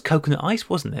 That was coconut ice,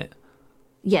 wasn't it?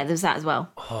 Yeah, there's that as well.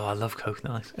 Oh, I love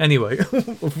coconut ice. Anyway,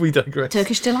 we digress.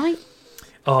 Turkish delight.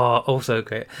 Oh, also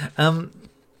great. Here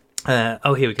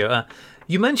we go.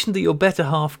 You mentioned that your better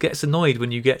half gets annoyed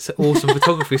when you get awesome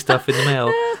photography stuff in the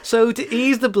mail. So to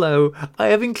ease the blow, I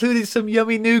have included some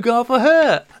yummy nougat for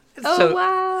her. Oh,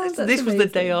 wow. That's This was the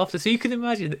day amazing. after, so you can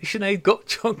imagine that Sinead got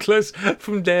chocolates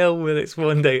from Dale Willits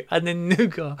one day, and then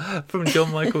nougat from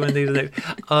John Michael Mendes the next.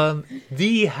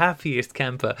 The happiest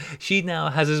camper. She now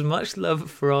has as much love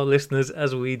for our listeners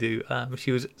as we do.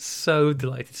 She was so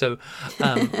delighted. So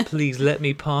please let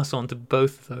me pass on to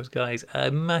both of those guys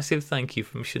a massive thank you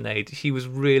from Sinead. She was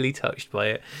really touched by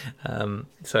it.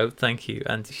 So thank you,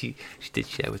 and she did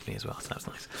share with me as well. So that was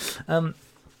nice.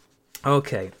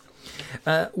 Okay.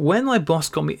 When my boss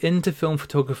got me into film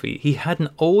photography, he had an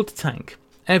old tank.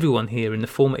 Everyone here in the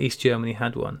former East Germany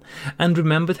had one, and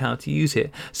remembered how to use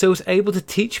it, so was able to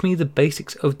teach me the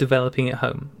basics of developing at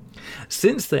home.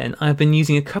 Since then, I have been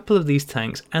using a couple of these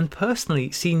tanks, and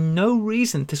personally see no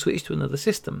reason to switch to another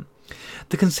system.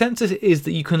 The consensus is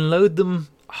that you can load them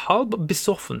halb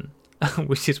besoffen,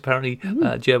 which is apparently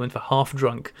German for half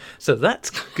drunk. So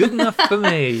that's good enough for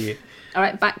me. All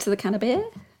right, back to the can of beer.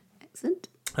 Excellent.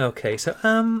 Okay, so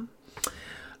well,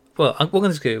 what I'm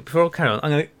going to do before I carry on,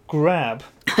 I'm going to grab.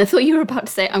 I thought you were about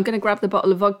to say, I'm going to grab the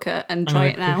bottle of vodka and try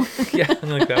it now. Yeah, I'm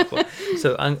going to grab one.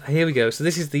 So here we go. So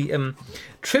this is the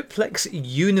Triplex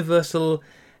Universal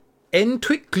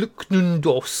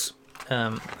Entwicklungsdos.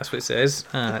 That's what it says.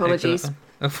 Apologies.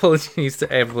 Apologies to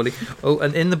everybody. Oh,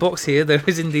 and in the box here, there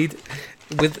is indeed,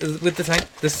 with the tank,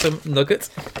 there's some nuggets,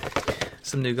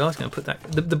 some nougat. I was going to put that.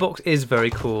 The box is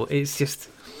very cool. It's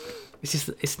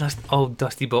a nice old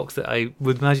dusty box that I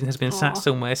would imagine has been sat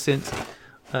somewhere since.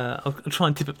 I'll try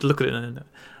and tip up to look at it and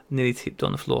nearly tipped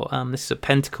on the floor. This is a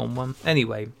Pentacon one.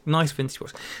 Anyway, nice vintage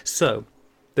box. So,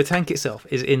 the tank itself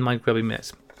is in my grubby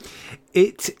mitts.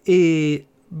 It is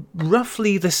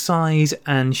roughly the size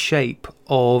and shape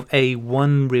of a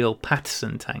one-reel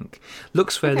Patterson tank.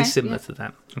 Looks fairly similar to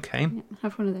that. Okay. Yeah,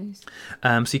 have one of those.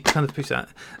 So you kind of push that.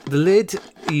 The lid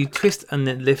you twist and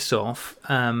it lifts off.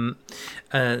 And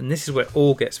this is where it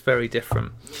all gets very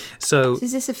different. So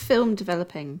Is this a film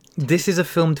developing? this is a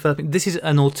film developing. This is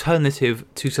an alternative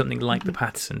to something like the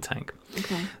Patterson tank.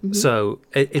 Okay. So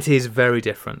it is very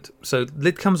different. So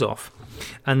lid comes off,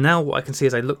 and now what I can see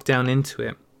as I look down into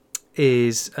it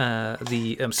is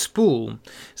the spool.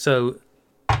 So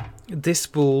this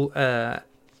spool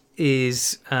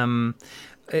is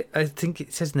I think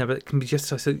it says in there, but it can be just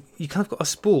so you kind of got a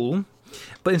spool,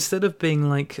 but instead of being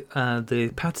like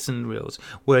the Patterson reels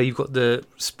where you've got the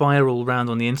spiral round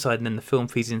on the inside and then the film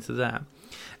feeds into that,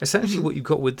 essentially what you've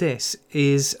got with this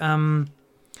is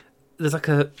there's like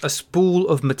a spool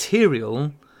of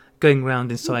material going round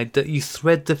inside that you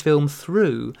thread the film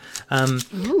through.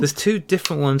 There's two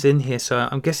different ones in here, so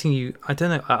I'm guessing I don't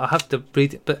know, I'll have to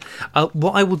read it, but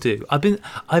what I will do, I've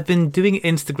been doing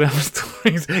Instagram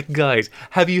stories. Guys,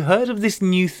 have you heard of this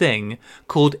new thing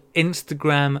called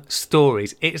Instagram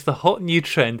stories? It's the hot new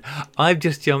trend. I've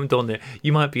just jumped on it.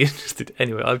 You might be interested.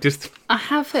 Anyway, I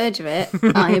have heard of it.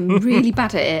 I am really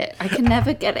bad at it. I can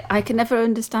never get it. I can never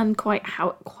understand quite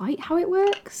how it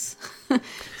works.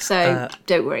 So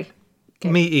don't worry.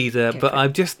 Me either, but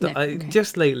I've just okay.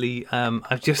 just lately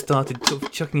I've just started sort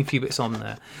of chucking a few bits on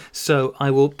there. So I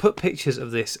will put pictures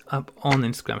of this up on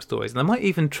Instagram stories, and I might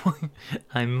even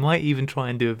try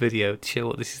and do a video to show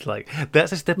what this is like.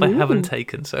 That's a step I haven't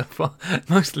taken so far.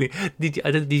 Mostly, did you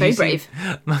brave.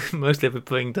 See, mostly I've been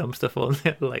putting dumb stuff on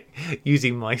there, like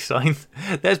using my sign.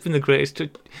 That's been the greatest. Do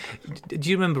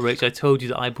you remember, Rich? I told you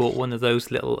that I bought one of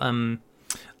those little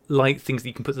light things that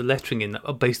you can put the lettering in that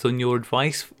are based on your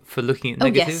advice for looking at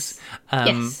negatives.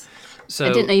 Yes. So I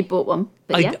didn't know you bought one,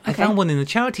 but yeah, I found one in the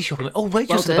charity shop. I'm like, oh,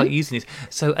 Rachel said about using it.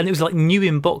 So, and it was like new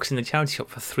in box in the charity shop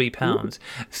for £3.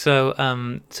 So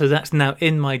that's now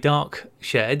in my dark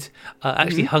shed,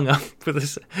 actually hung up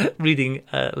with reading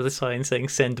with a sign saying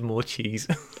 "Send more cheese,"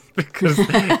 because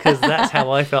that's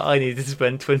how I felt I needed to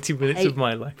spend 20 minutes of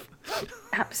my life.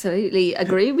 Absolutely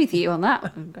agree with you on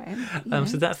that, Graham.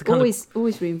 So that's the kind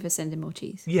always room for sending more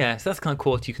cheese. Yeah, so that's the kind of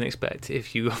quality you can expect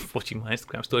if you're watching my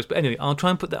Instagram stories. But anyway, I'll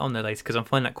try and put that on there later because I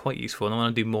find that quite useful and I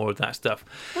want to do more of that stuff.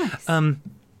 Nice.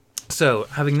 So,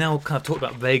 having now kind of talked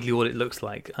about vaguely what it looks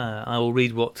like, I will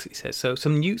read what it says. So,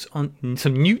 some newts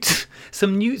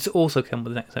also come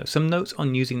with the next note. Some notes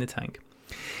on using the tank.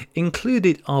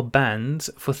 Included are bands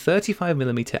for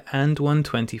 35mm and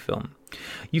 120 film.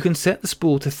 You can set the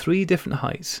spool to 3 different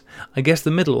heights. I guess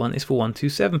the middle one is for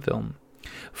 127 film.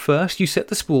 First, you set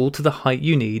the spool to the height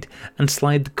you need and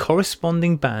slide the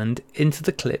corresponding band into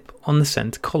the clip on the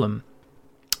centre column.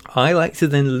 I like to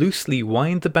then loosely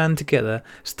wind the band together,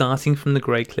 starting from the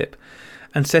grey clip,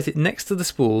 and set it next to the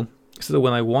spool so that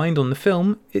when I wind on the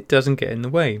film, it doesn't get in the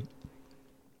way.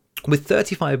 With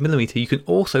 35mm, you can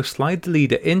also slide the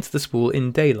leader into the spool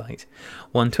in daylight.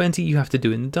 120 you have to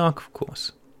do in the dark, of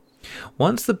course.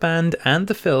 Once the band and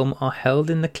the film are held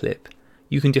in the clip,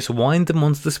 you can just wind them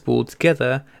onto the spool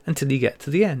together until you get to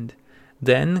the end.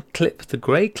 Then clip the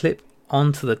grey clip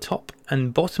onto the top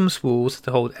and bottom spools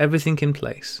to hold everything in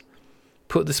place.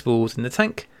 Put the spools in the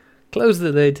tank, close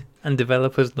the lid, and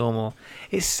develop as normal.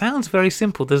 It sounds very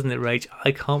simple, doesn't it, Rach?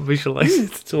 I can't visualise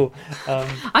it at all.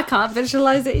 I can't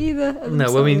visualise it either.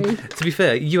 No, I mean, to be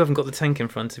fair, you haven't got the tank in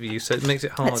front of you, so it makes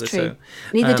it harder. That's true. So,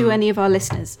 neither do any of our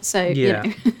listeners. So yeah,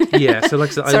 you know. yeah. So like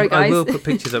I said, Sorry, I will put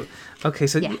pictures up. Okay,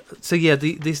 so yeah.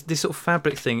 This sort of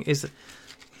fabric thing is,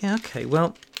 yeah. Okay,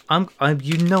 well, I'm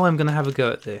going to have a go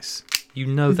at this. You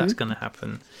know that's going to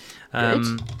happen.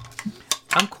 Good.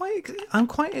 I'm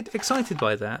quite excited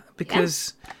by that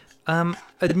because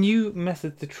a new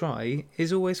method to try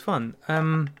is always fun.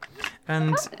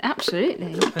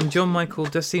 Absolutely. And John Michael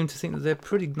does seem to think that they're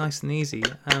pretty nice and easy.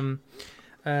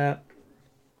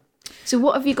 So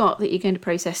what have you got that you're going to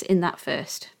process in that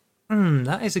first?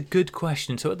 That is a good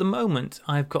question. So at the moment,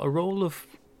 I've got a roll of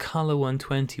Colour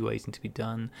 120 waiting to be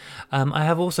done. I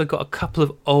have also got a couple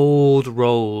of old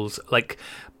rolls, like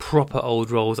proper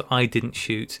old rolls I didn't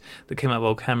shoot that came out of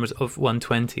old cameras of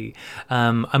 120.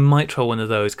 I might try one of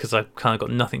those because I've kind of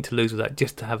got nothing to lose with that,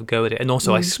 just to have a go at it. And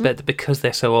also I suspect that because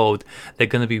they're so old, they're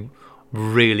going to be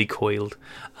really coiled.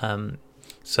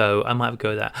 So I might have a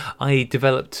go at that. I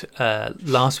developed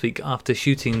last week after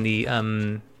shooting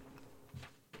the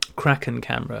Kraken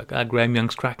camera, Graham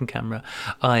Young's Kraken camera,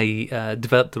 I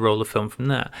developed the roll of film from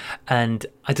that. And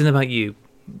I don't know about you,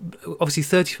 obviously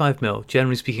 35mm,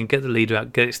 generally speaking, get the leader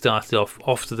out, get it started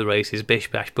off to the races,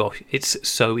 bish bash bosh, it's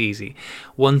so easy.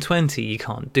 120 you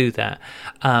can't do that.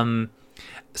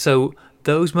 So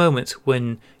those moments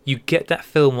when you get that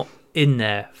film in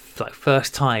there like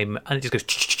first time and it just goes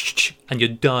and you're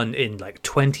done in like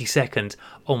 20 seconds,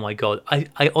 oh my god,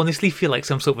 I honestly feel like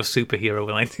some sort of a superhero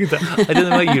when I do that. I don't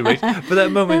know about you, Rich, but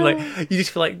that moment, like, you just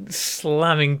feel like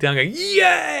slamming down, going,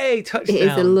 yay, touchdown. It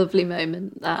is a lovely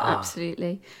moment, that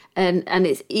absolutely, and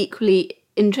it's equally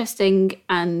interesting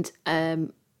and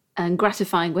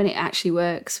gratifying when it actually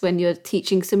works, when you're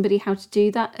teaching somebody how to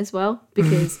do that as well,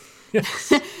 because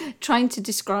trying to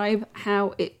describe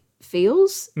how it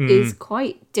feels is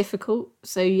quite difficult,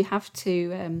 so you have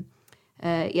to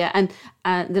and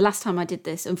the last time I did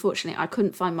this, unfortunately I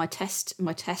couldn't find my test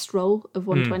roll of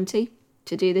 120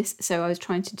 to do this, so I was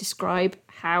trying to describe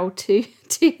how to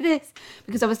do this,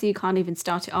 because obviously you can't even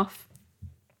start it off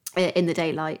in the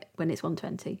daylight when it's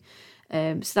 120,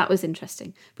 so that was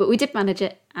interesting, but we did manage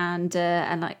it, and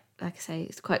like I say,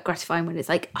 it's quite gratifying when it's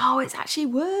like, oh, it's actually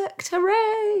worked,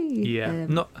 hooray!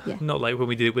 Not like when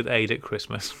we did it with Aid at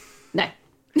Christmas. No.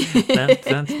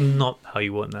 That's not how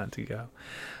you want that to go.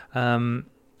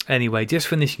 Anyway, just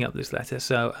finishing up this letter.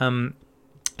 So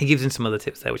he gives in some other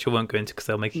tips there, which I won't go into because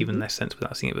they'll make even less sense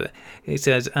without seeing it. But it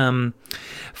says,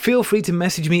 feel free to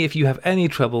message me if you have any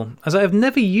trouble. As I have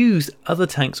never used other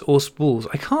tanks or spools,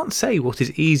 I can't say what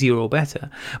is easier or better,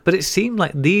 but it seemed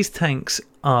like these tanks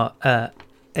are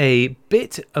a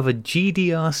bit of a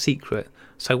GDR secret,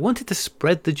 so I wanted to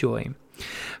spread the joy.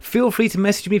 Feel free to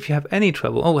message me if you have any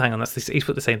trouble. Oh, hang on, he's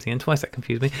put the same thing in twice. That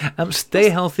confused me. Stay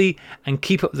healthy and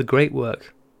keep up the great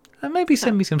work. And maybe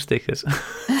send me some stickers.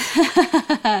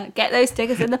 Get those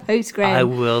stickers in the post, Graham. I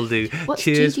will do. What's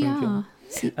Cheers. GDR?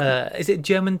 Is it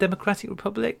German Democratic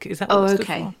Republic? Is that what Oh, it stood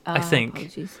okay. for? I think.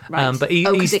 Apologies. Right. But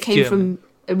because it came German.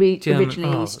 from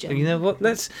originally Oh, East German. you know what?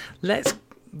 Let's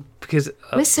because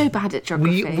we're so bad at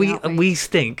geography. We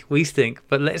stink.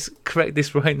 But let's correct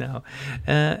this right now.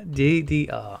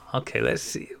 GDR. Okay, let's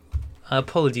see.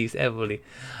 Apologies, everybody.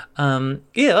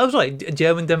 Yeah, I was right.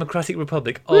 German Democratic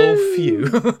Republic. Oh,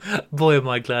 phew. Boy, am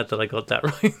I glad that I got that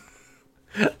right.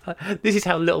 This is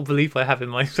how little belief I have in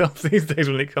myself these days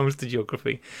when it comes to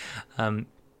geography.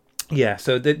 Yeah,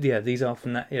 so these are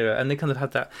from that era, and they kind of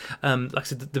had that. Like I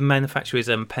said, the manufacturer is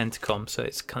Pentacom, so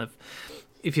it's kind of,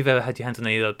 if you've ever had your hands on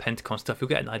any of the Pentacom stuff, you'll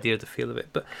get an idea of the feel of it.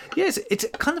 But yes, it's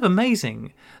kind of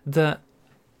amazing that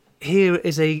here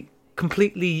is a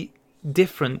completely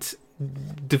different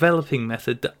developing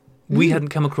method that we hadn't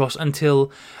come across until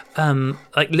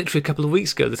like literally a couple of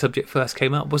weeks ago. The subject first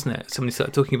came up, wasn't it? Somebody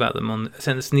started talking about them,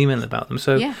 sent us an email about them.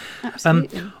 So yeah,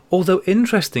 absolutely. Although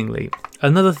interestingly,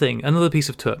 another piece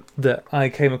of tut that I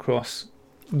came across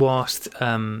whilst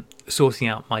sorting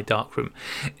out my darkroom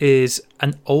is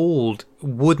an old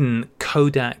wooden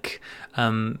Kodak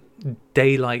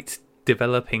daylight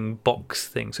developing box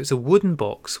thing. So it's a wooden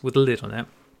box with a lid on it,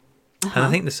 and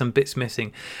I think there's some bits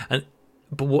missing.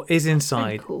 But what is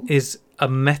inside is a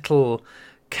metal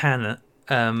can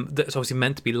that's obviously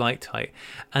meant to be light tight,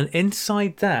 and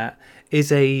inside that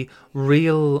is a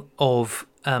reel of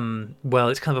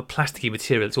it's kind of a plasticky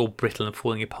material. It's all brittle and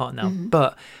falling apart now,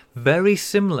 but very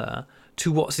similar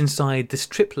to what's inside this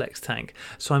triplex tank.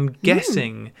 So I'm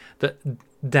guessing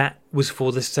that was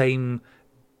for the same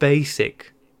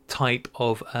basic type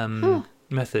of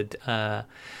method.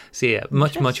 So yeah,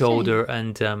 much older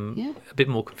and a bit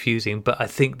more confusing, but I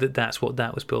think that's what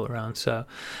that was built around. So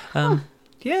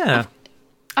yeah,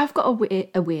 I've got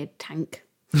a weird tank.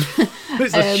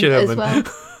 It's a Sherman as well.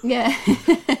 Yeah.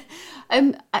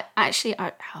 Actually,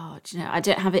 I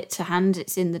don't have it to hand.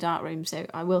 It's in the dark room, so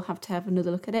I will have to have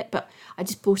another look at it. But I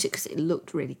just bought it because it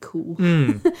looked really cool,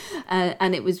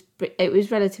 and it was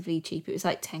relatively cheap. It was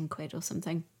like £10 or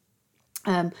something.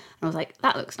 And I was like,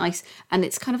 that looks nice. And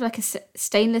it's kind of like a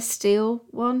stainless steel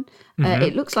one.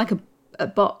 It looks like a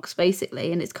box,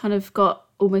 basically. And it's kind of got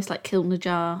almost like Kilner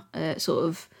jar sort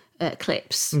of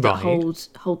clips that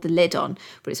hold the lid on.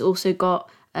 But it's also got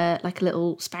like a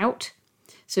little spout.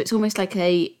 So it's almost like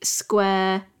a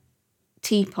square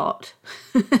teapot.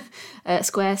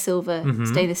 Square silver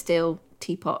stainless steel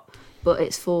teapot. But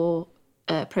it's for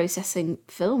processing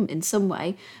film in some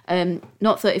way,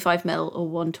 not 35mm or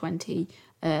 120.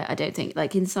 I don't think.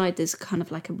 Like inside, there's kind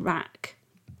of like a rack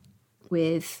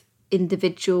with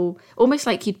individual, almost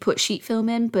like you'd put sheet film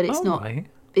in, but it's not. Right.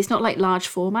 It's not like large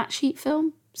format sheet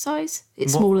film size.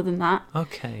 It's smaller than that.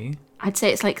 Okay. I'd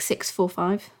say it's like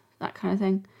 6x5, that kind of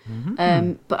thing.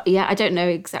 But yeah, I don't know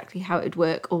exactly how it would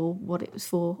work or what it was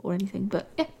for or anything. But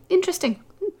yeah, interesting.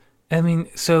 I mean,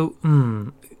 so.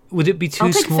 Would it be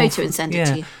too small? I'll take a photo and send it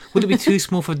to you. Would it be too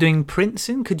small for doing prints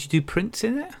in? Could you do prints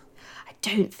in it? I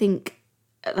don't think,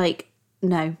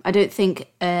 no. I don't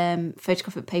think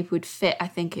photographic paper would fit. I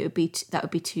think it would be that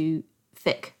would be too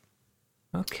thick.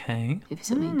 Okay. If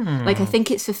something I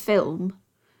think it's for film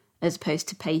as opposed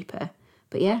to paper.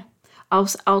 But yeah,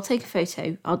 I'll take a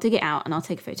photo. I'll dig it out and I'll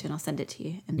take a photo and I'll send it to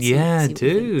you. And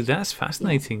see That's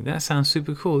fascinating. Yeah. That sounds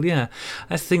super cool. Yeah,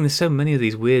 that's the thing. There's so many of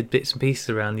these weird bits and pieces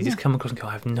around. You just come across and go,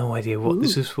 I have no idea what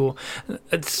this is for.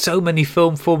 And so many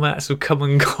film formats have come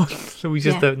and gone, so we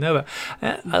just don't know it.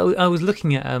 I was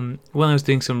looking at when I was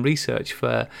doing some research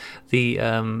for the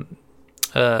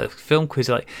film quiz.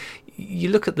 Like, you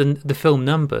look at the film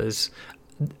numbers,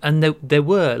 and there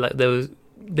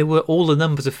were all the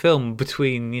numbers of film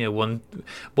between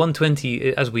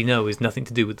 120, as we know, is nothing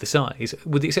to do with the size,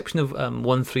 with the exception of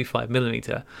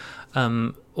 135mm.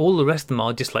 All the rest of them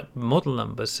are just like model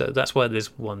numbers, so that's why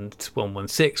there's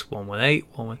 116,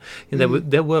 118,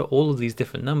 there were all of these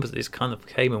different numbers that just kind of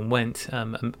came and went.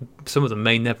 And some of them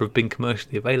may never have been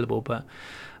commercially available, but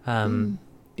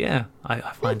yeah, I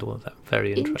find all of that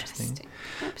very interesting.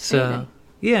 Absolutely.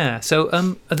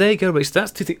 So there you go, Rich.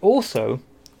 That's to the also.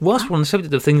 Whilst we're on the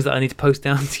subject of things that I need to post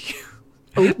down to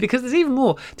you, because there's even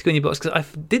more to go in your box, because I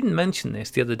didn't mention this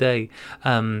the other day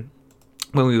when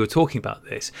we were talking about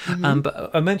this, but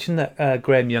I mentioned that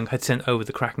Graham Young had sent over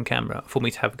the Kraken camera for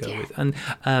me to have a go with, and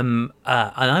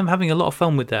I'm having a lot of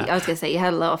fun with that. I was going to say, you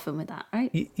had a lot of fun with that,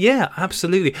 right? Yeah,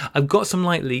 absolutely. I've got some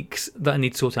light leaks that I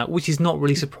need to sort out, which is not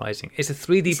really surprising. It's a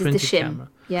 3D printed camera.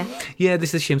 Yeah,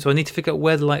 this is a shim, so I need to figure out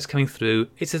where the light's coming through.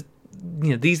 It's a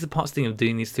these are the parts of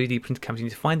doing these 3D printed cameras. You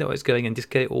need to find out where it's going and just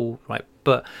get it all right.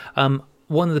 But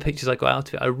one of the pictures I got out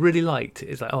of it, I really liked.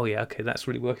 It's like, oh yeah, okay, that's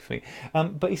really working for me.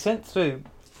 But he sent through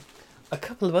a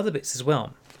couple of other bits as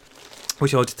well.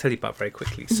 which I'll just tell you about very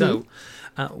quickly. So,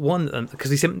 one,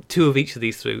 because he sent 2 of each of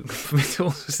these through for me to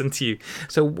also send to you.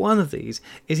 So, one of these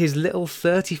is his little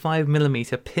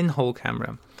 35mm pinhole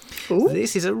camera. Ooh.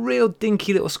 This is a real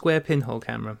dinky little square pinhole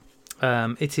camera.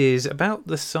 It is about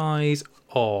the size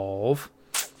of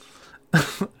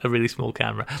a really small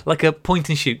camera, like a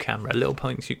point-and-shoot camera, a little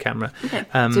point-and-shoot camra. Okay.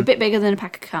 So a bit bigger than a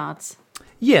pack of cards.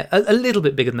 Yeah, a little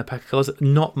bit bigger than the pack of cards,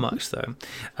 not much though.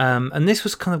 And this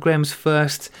was kind of Graham's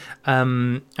first,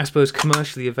 I suppose,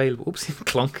 commercially available. Oops,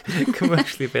 clonk.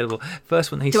 Commercially available.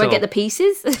 First one he Do sold. I get the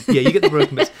pieces? Yeah, you get the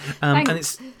broken bits. And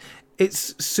Thanks.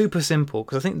 it's super simple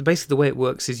because I think basically the way it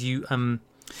works is you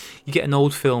get an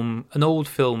old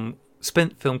film,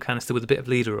 spent film canister with a bit of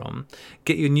leader on.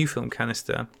 Get your new film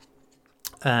canister.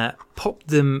 Pop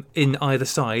them in either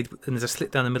side, and there's a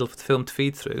slit down the middle for the film to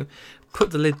feed through.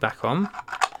 Put the lid back on,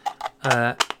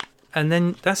 and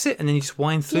then that's it. And then you just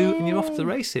wind through, and you're off to the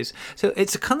races. So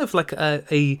it's a kind of like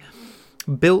a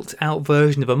built-out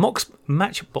version of a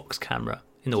Matchbox camera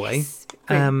in a way.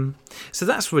 Great. So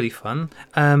that's really fun.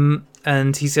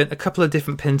 And he sent a couple of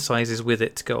different pin sizes with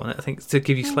it to go on it, I think, to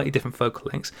give you slightly different focal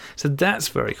lengths. So that's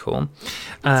very cool.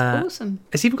 That's awesome.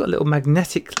 It's even got a little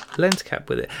magnetic lens cap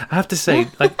with it. I have to say,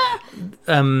 like,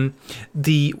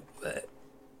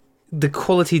 the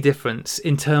quality difference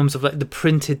in terms of like the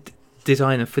printed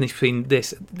design and finish between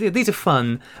this. These are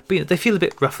fun, but they feel a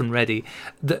bit rough and ready.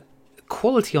 The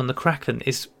quality on the Kraken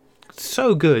is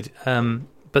so good.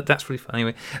 But that's really fun.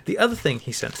 Anyway, the other thing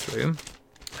he sent through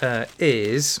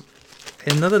is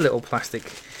another little plastic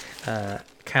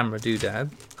camera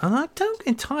doodad. And I don't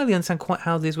entirely understand quite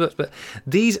how these work, but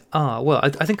these are, well,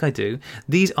 I think I do.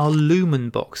 These are Lumen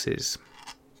boxes.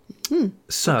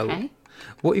 So,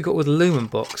 what you've got with a Lumen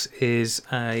box is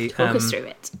a... Talk us through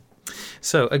it.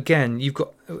 So again, you've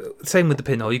got same with the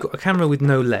pinhole. You've got a camera with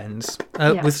no lens.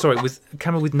 With a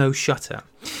camera with no shutter.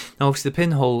 Now, obviously, the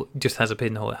pinhole just has a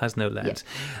pinhole; it has no lens.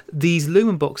 Yeah. These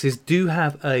Lumen boxes do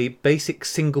have a basic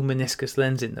single meniscus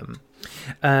lens in them,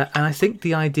 and I think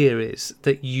the idea is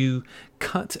that you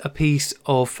cut a piece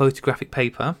of photographic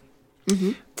paper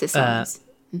to size.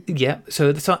 Yeah,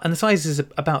 so the size is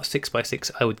about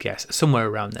 6x6, I would guess, somewhere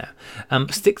around there.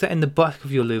 Stick that in the back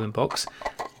of your Lumen box.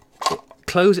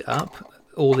 Close it up,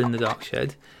 all in the dark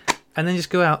shed, and then just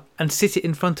go out and sit it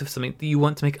in front of something that you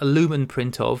want to make a Lumen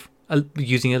print of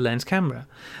using a lens camera.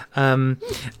 And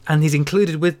he's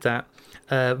included with that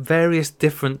various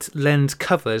different lens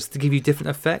covers to give you different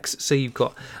effects. So you've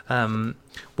got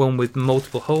one with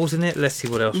multiple holes in it. Let's see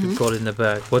what else we've got in the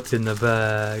bag. What's in the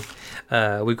bag?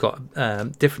 We've got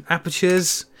different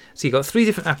apertures. So you've got 3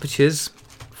 different apertures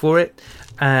for it,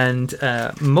 and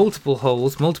multiple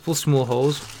holes, multiple small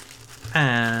holes,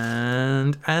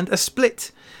 and a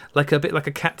split, like a bit like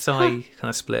a cat's eye kind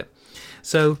of split.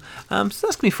 So that's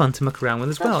gonna be fun to muck around with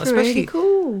as well. That's Especially really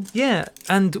cool. Yeah,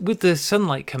 and with the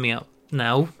sunlight coming out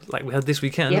now, like we had this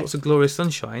weekend, lots of glorious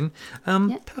sunshine.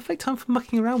 Perfect time for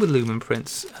mucking around with Lumen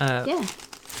prints. I've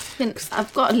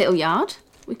got a little yard.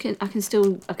 I can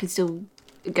still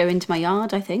go into my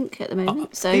yard, I think, at the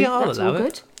moment. So that's all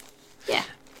good. Yeah.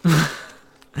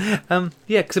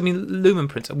 Because I mean, Lumen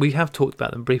prints. We have talked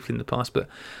about them briefly in the past, but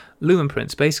Lumen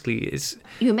prints basically is.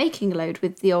 You were making a load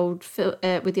with the old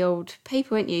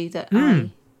paper, weren't you? That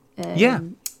I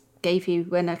gave you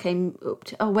when I came up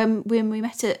to when we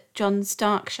met at John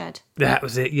Stark's shed. That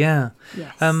was it. Yeah.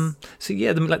 Yes. So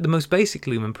yeah, the most basic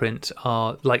Lumen prints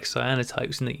are like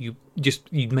cyanotypes, in that you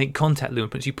make contact Lumen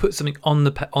prints. You put something on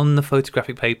the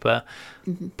photographic paper,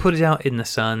 put it out in the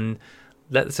sun.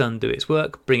 Let the sun do its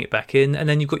work, bring it back in, and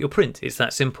then you've got your print. It's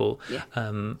that simple. Yeah.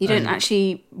 You don't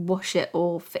actually wash it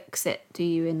or fix it, do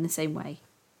you, in the same way?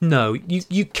 No,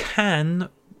 you can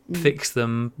fix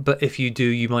them, but if you do,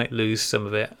 you might lose some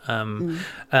of it.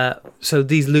 So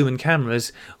these Lumen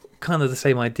cameras, kind of the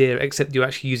same idea, except you're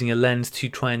actually using a lens to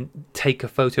try and take a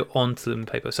photo onto the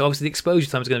paper. So obviously the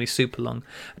exposure time is going to be super long,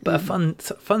 but a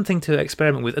fun thing to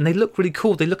experiment with. And they look really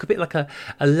cool. They look a bit like a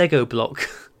Lego block.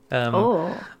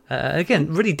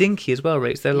 Again, really dinky as well,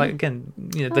 rates. They're like, again,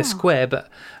 they're square, but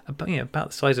about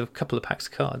the size of a couple of packs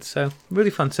of cards. So really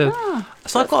fun. So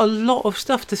I've got a lot of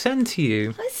stuff to send to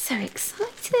you. That's so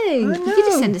exciting. You could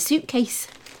just send a suitcase.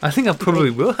 I think I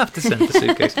probably will have to send the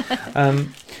suitcase.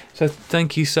 So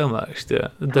thank you so much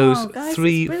to those guys,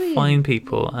 3 fine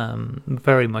people.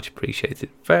 Very much appreciated.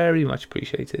 Very much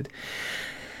appreciated.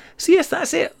 So yes,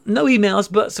 that's it. No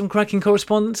emails, but some cracking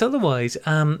correspondence otherwise.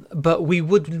 But we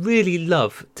would really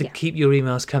love to keep your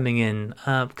emails coming in,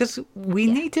 because we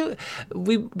need to.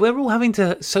 We're all having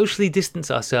to socially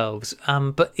distance ourselves,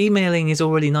 but emailing is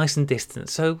already nice and distant.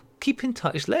 So keep in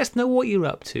touch. Let us know what you're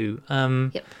up to.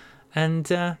 And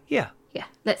Yeah,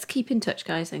 let's keep in touch,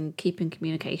 guys, and keep in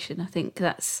communication. I think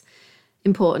that's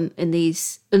important in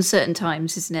these uncertain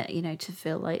times, isn't it? You know, to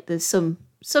feel like there's some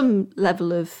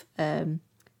level of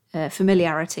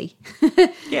familiarity.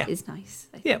 Yeah. Is nice.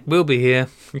 Yeah, we'll be here.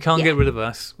 You can't get rid of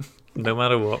us, no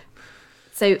matter what.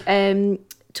 So,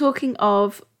 talking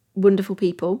of wonderful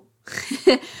people,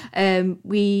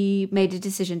 we made a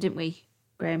decision, didn't we,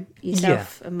 Graham?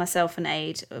 Yourself and myself and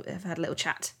Aid have had a little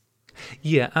chat.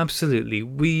 Yeah, absolutely.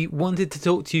 We wanted to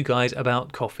talk to you guys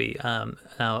about coffee.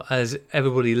 Now, as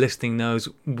everybody listening knows,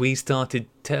 we started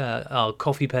our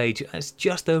coffee page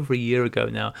just over a year ago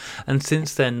now. And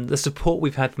since then, the support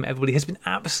we've had from everybody has been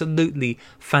absolutely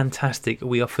fantastic.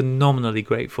 We are phenomenally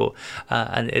grateful.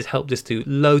 And it's helped us do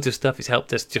loads of stuff. It's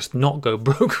helped us just not go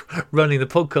broke running the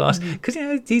podcast. Because, you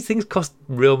know, these things cost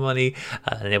real money.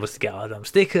 And enable us to get our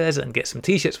stickers and get some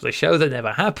t-shirts for the show that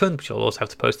never happened, which I'll also have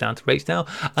to post down to Rach now.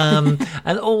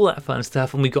 And all that fun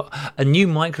stuff. And we got a new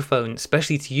microphone,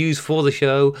 especially to use for the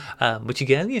show, which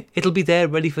again, it'll be there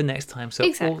ready for next time. So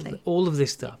exactly. all of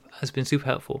this stuff has been super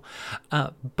helpful.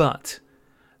 But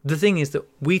the thing is that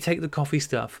we take the coffee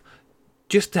stuff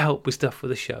just to help with stuff for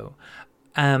the show.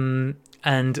 And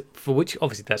for which,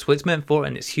 obviously, that's what it's meant for,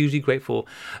 and it's hugely grateful.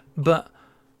 But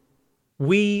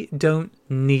we don't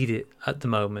need it at the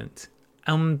moment.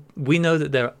 And we know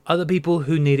that there are other people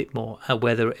who need it more,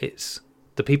 whether it's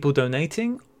the people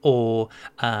donating or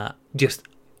just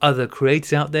other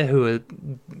creators out there who are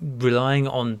relying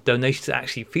on donations to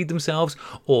actually feed themselves,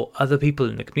 or other people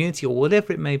in the community, or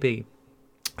whatever it may be.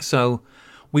 So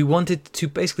we wanted to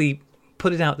basically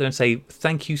put it out there and say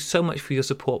thank you so much for your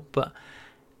support. But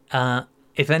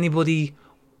if anybody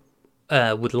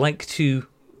would like to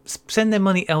send their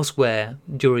money elsewhere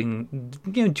during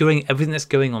everything that's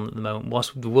going on at the moment,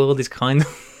 whilst the world is kind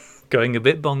of going a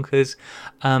bit bonkers,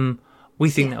 we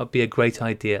think that would be a great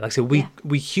idea. Like I said,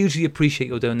 we hugely appreciate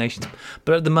your donations,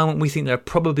 but at the moment we think there are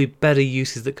probably better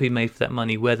uses that could be made for that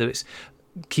money, whether it's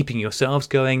keeping yourselves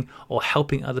going or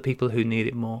helping other people who need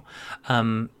it more.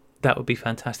 That would be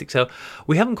fantastic. So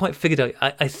we haven't quite figured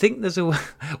out. I think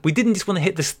we didn't just want to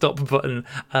hit the stop button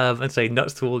and say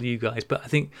nuts to all you guys, but I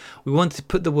think we wanted to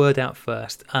put the word out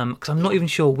first, because I'm not even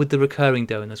sure with the recurring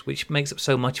donors, which makes up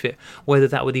so much of it, whether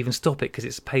that would even stop it, because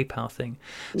it's a PayPal thing.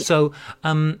 Yeah. So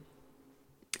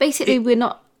basically, we're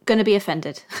not going to be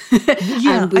offended.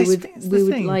 Yeah, and we would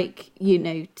like,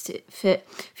 for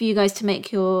you guys to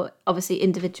make your obviously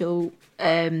individual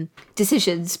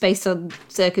decisions based on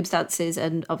circumstances,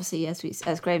 and obviously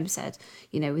as Graham said,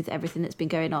 with everything that's been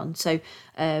going on. So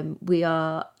we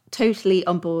are totally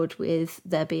on board with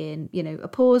there being a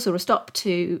pause or a stop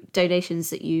to donations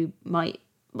that you might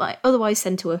otherwise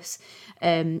send to us,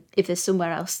 if there's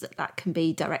somewhere else that can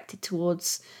be directed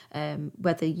towards,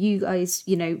 whether you guys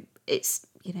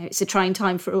it's a trying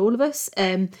time for all of us.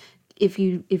 If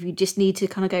you just need to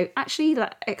kind of go, actually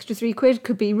that extra £3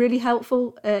 could be really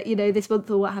helpful, this month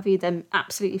or what have you, then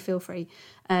absolutely feel free.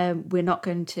 We're not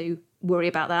going to worry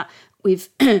about that.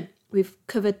 We've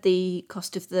covered the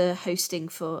cost of the hosting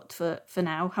for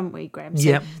now, haven't we, Graham? So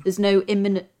yeah. There's no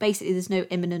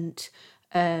imminent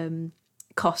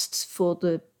costs for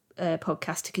the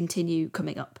podcast to continue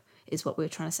coming up, is what we're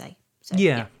trying to say. So,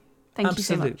 yeah. Thank you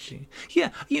so much.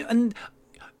 Yeah, and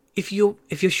if you're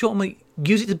short on money,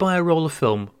 use it to buy a roll of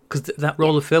film, because that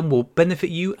roll of film will benefit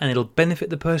you, and it'll benefit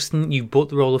the person you bought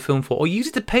the roll of film for. Or use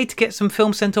it to pay to get some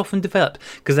film sent off and developed,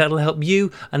 because that'll help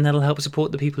you, and that'll help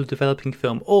support the people developing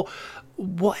film, or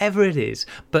whatever it is.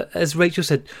 But as Rachel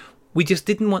said, we just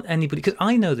didn't want anybody, because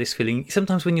I know this feeling.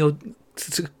 Sometimes when you're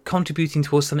contributing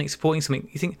towards something, supporting something,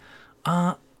 you think,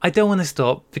 I don't want to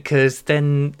stop, because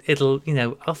then it'll,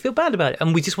 I'll feel bad about it.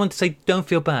 And we just want to say, don't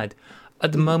feel bad.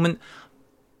 At the moment,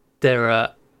 there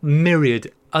are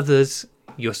myriad others,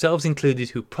 yourselves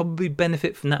included, who probably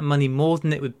benefit from that money more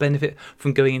than it would benefit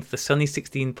from going into the Sunny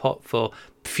 16 pot for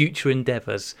future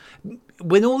endeavours.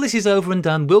 When all this is over and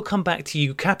done, we'll come back to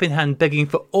you, cap in hand, begging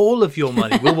for all of your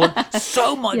money. We'll want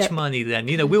so much money then.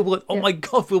 We'll want, my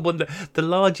God, we'll want the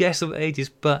largesse of ages.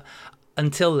 But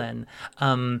until then,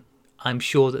 I'm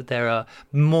sure that there are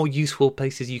more useful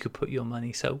places you could put your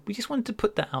money. So we just wanted to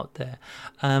put that out there.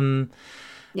 And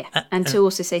to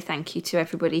also say thank you to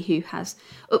everybody who has,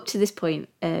 up to this point,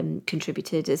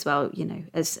 contributed as well,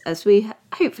 as we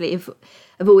hopefully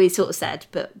have always sort of said,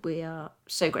 but we are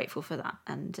so grateful for that.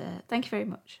 And thank you very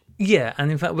much. Yeah,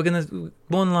 and in fact, we're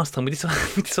one last time. We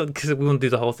decided because we want to do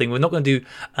the whole thing. We're not going to do.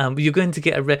 You're going to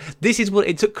get this is what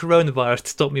it took coronavirus to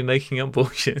stop me making up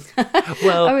bullshit.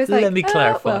 Well, let me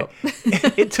clarify. Well.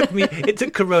 It took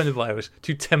coronavirus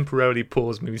to temporarily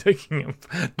pause me making up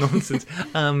nonsense.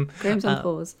 Graham's on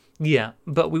pause. Yeah,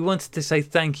 but we wanted to say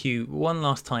thank you one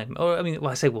last time. Or, I mean,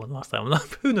 I say one last time.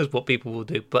 Who knows what people will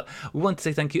do. But we want to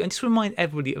say thank you and just remind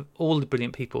everybody of all the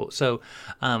brilliant people. So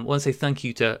I want to say thank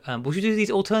you to... will you do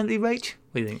these alternately, Rach?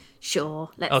 What do you think?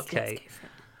 Sure. Let's go for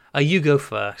it. You go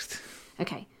first.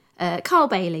 Okay. Carl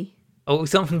Bailey. Oh,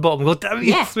 something from the bottom. God damn it,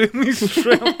 Yeah. you threw me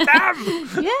straight up.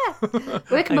 Damn! Yeah.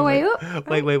 Working my way up.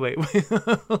 Wait.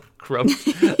 Crumbs.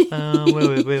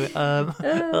 Wait.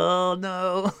 Oh,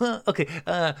 no. Okay.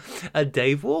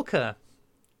 Dave Walker.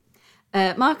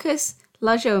 Marcus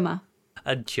Lajoma.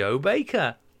 Joe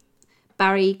Baker.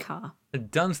 Barry Carr.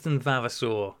 Dunstan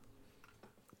Vavasaur.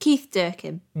 Keith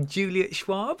Durkin. Juliet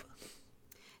Schwab.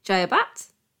 Jaya Bat.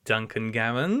 Duncan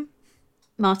Gammon.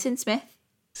 Martin Smith.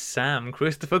 Sam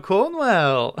Christopher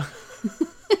Cornwell.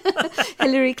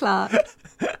 Hilary Clark.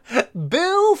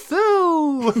 Bill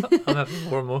Thu. I'm having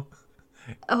more and more.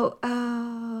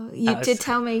 You did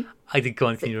tell me. I did. Go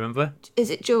on, can you remember? Is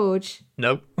it George?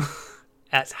 Nope.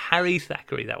 That's Harry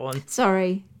Thackeray, that one.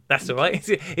 Sorry. That's all right.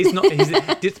 It's not.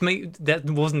 Just make that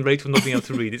wasn't Rachel not being able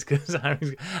to read. It's because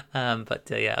Harry's.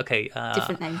 But yeah, okay.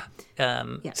 Different name.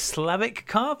 Yeah. Slavic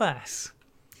Carvas.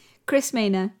 Chris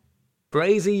Maynor.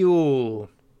 Brazy Yule.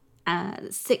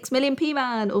 6 Million P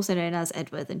Man, also known as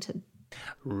Ed Worthington.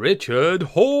 Richard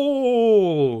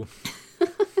Hall.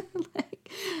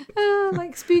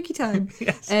 Like spooky time.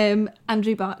 Yes.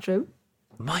 Andrew Bartram.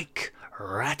 Mike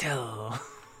Rattle.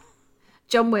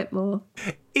 John Whitmore.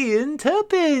 Ian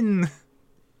Turpin.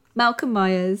 Malcolm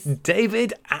Myers.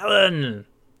 David Allen.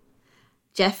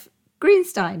 Jeff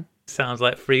Greenstein. Sounds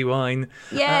like free wine.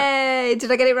 Yay!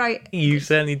 Did I get it right? You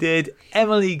certainly did.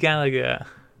 Emily Gallagher.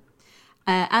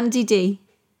 Andy D.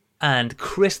 And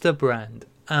Krista Brand.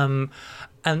 And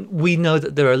we know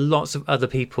that there are lots of other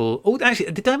people. Oh,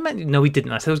 actually, did I mention? No, we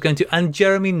didn't. I said I was going to. And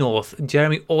Jeremy North.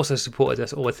 Jeremy also supported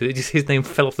us all the way through. Just his name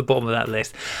fell off the bottom of that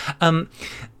list.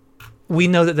 We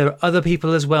know that there are other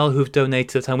people as well who've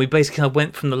donated at the time. We basically kind of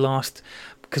went from the last,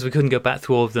 because we couldn't go back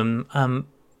through all of them.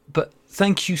 But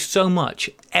thank you so much,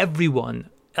 everyone.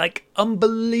 Like,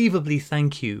 unbelievably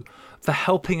thank you for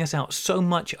helping us out so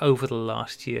much over the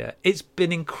last year. It's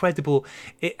been incredible.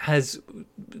 It has,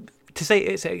 to say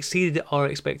it's exceeded our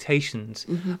expectations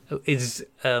is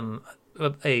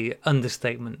a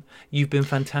understatement. You've been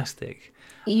fantastic.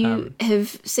 You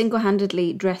have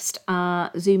single-handedly dressed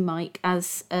our Zoom mic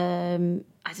as I don't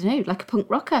know, like a punk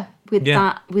rocker with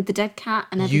with the dead cat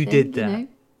and everything. You did that. You know?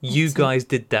 You guys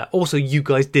did that. Also, you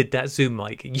guys did that Zoom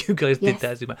mic. You guys did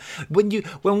that Zoom mic.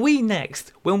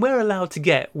 When we're allowed to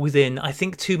get within, I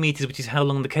think 2 meters, which is how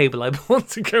long the cable I want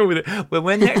to go with it. When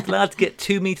we're next allowed to get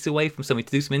 2 meters away from somebody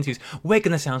to do some interviews, we're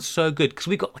going to sound so good because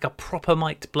we've got like a proper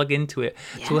mic to plug into it.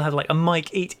 Yeah. So we'll have like a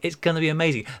mic each. It's going to be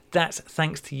amazing. That's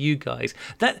thanks to you guys.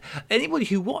 That anybody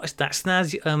who watched that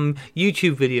Snaz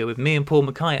YouTube video with me and Paul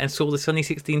Mackay and saw the Sunny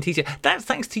 16 t-shirt, that's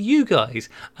thanks to you guys.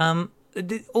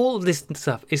 All of this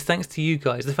stuff is thanks to you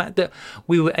guys. The fact that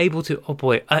we were able to... Oh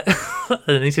boy, I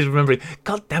need to remember.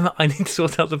 God damn it, I need to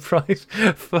sort out the prize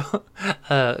for...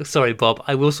 sorry, Bob,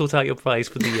 I will sort out your prize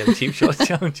for the Cheap Shots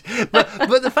Challenge. But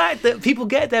the fact that people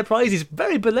get their prizes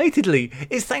very belatedly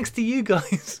is thanks to you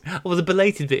guys. Well, the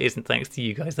belated bit isn't thanks to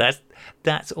you guys.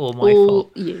 That's all my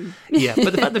fault. You. Yeah,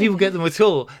 but the fact that people get them at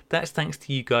all, that's thanks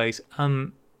to you guys.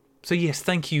 So yes,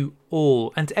 thank you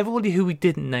all. And to everybody who we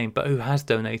didn't name but who has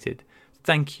donated,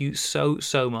 thank you so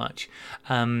much.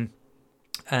 Yeah,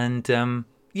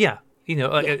 you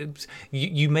know,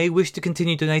 you may wish to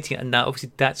continue donating, and that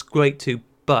obviously that's great too.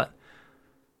 But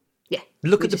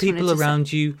look at the people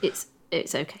around you. It's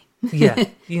okay. Yeah,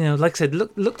 you know, like I said,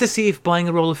 look to see if buying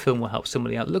a roll of film will help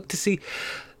somebody out. Look to see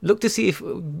if,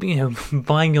 you know,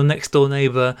 buying your next door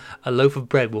neighbour a loaf of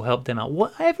bread will help them out.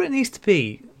 Whatever it needs to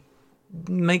be,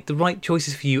 make the right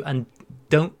choices for you and.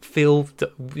 Don't feel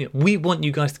that, you know, we want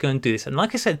you guys to go and do this. And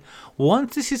like I said,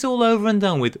 once this is all over and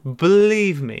done with,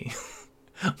 believe me,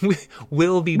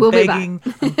 we'll be begging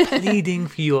and pleading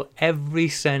for your every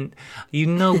cent. You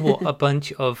know what a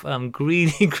bunch of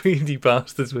greedy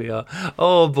bastards we are.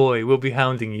 Oh boy, we'll be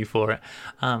hounding you for it.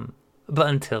 But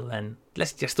until then,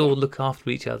 let's just all look after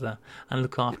each other and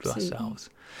look after ourselves.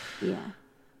 Yeah,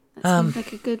 that seems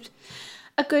like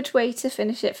a good way to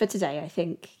finish it for today, I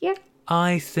think. Yeah.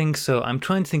 I think so. I'm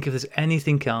trying to think if there's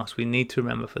anything else we need to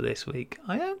remember for this week.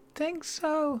 I don't think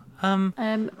so.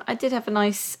 I did have a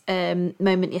nice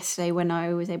moment yesterday when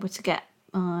I was able to get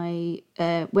my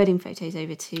wedding photos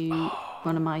over to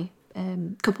one of my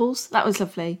couples. That was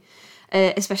lovely,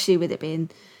 especially with it being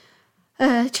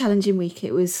a challenging week.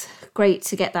 It was great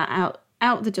to get that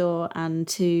out the door and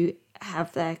to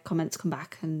have their comments come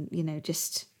back, and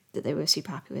just that they were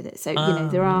super happy with it. So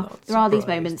there are these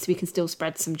moments we can still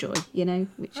spread some joy,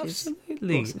 which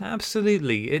absolutely, is awesome.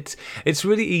 Absolutely. It's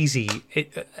really easy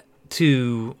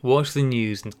to watch the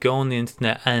news and go on the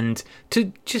internet and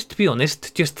to be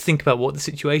honest, just think about what the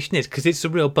situation is, because it's a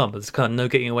real bummer. There's kind of no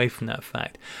getting away from that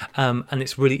fact, and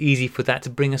it's really easy for that to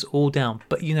bring us all down.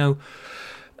 But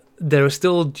there's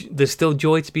still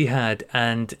joy to be had,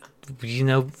 and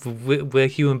we're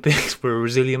human beings. We're a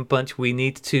resilient bunch. We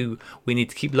need to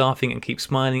keep laughing and keep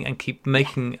smiling and keep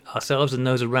making ourselves and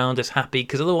those around us happy,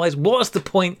 because otherwise, what's the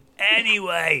point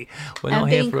anyway? We're not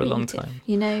here for a long time.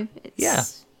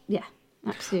 Yeah,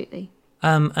 absolutely.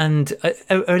 And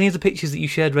are any of the pictures that you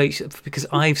shared, Rachel? Because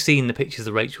I've seen the pictures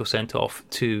that Rachel sent off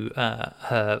to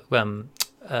her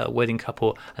wedding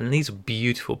couple, and these are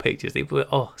beautiful pictures. They were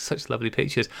such lovely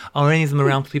pictures. Are any of them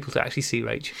around for people to actually see,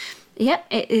 Rach? Yep,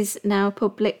 it is now a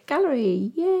public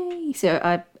gallery. Yay! So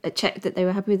I checked that they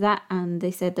were happy with that, and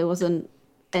they said there wasn't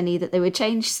any that they would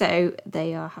change, so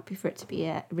they are happy for it to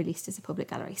be released as a public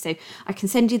gallery. So I can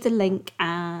send you the link,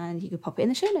 and you can pop it in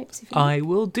the show notes if you like. I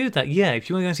will do that. Yeah, if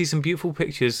you want to go and see some beautiful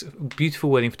pictures, beautiful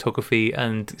wedding photography,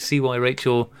 and see why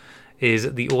Rachel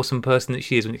is the awesome person that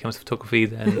she is when it comes to photography,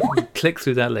 then click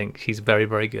through that link. She's very,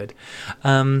 very good.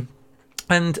 And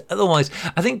otherwise,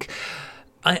 I think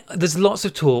there's lots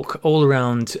of talk all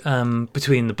around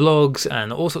between the blogs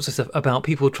and all sorts of stuff about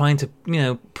people trying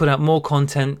to put out more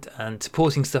content and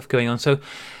supporting stuff going on. So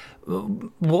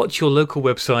watch your local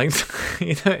websites,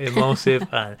 Emulsive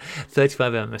and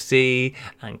 35MSC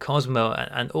and Cosmo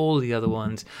and all the other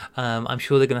ones. I'm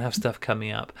sure they're going to have stuff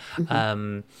coming up.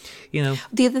 The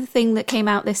other thing that came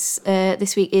out this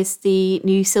week is the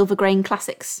new Silver Grain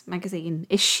Classics magazine,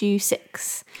 issue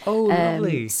 6. Oh,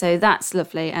 lovely! So that's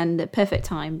lovely, and the perfect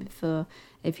time for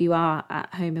if you are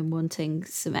at home and wanting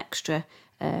some extra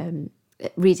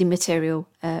reading material.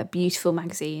 Beautiful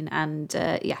magazine, and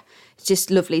it's just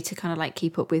lovely to kind of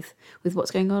keep up with what's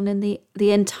going on in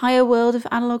the entire world of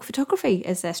analog photography,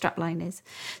 as their strapline is.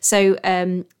 So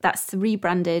that's the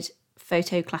rebranded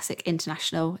Photo Classic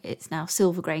International. It's now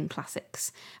Silver Grain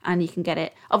Classics, and you can get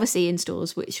it obviously in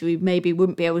stores, which we maybe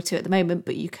wouldn't be able to at the moment,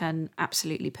 but you can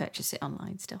absolutely purchase it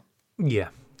online still. Yeah,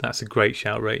 that's a great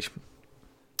shout, Rach.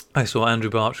 I saw Andrew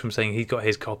Bartram saying he got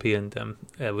his copy and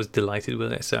was delighted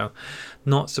with it, so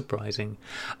not surprising.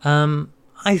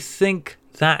 I think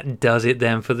that does it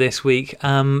then for this week.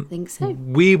 I think so.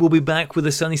 We will be back with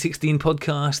the Sunny 16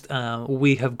 podcast.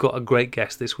 We have got a great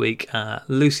guest this week,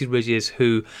 Lucy Ridges,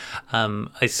 who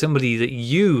is somebody that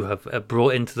you have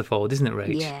brought into the fold, isn't it,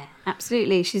 Rach? Yeah,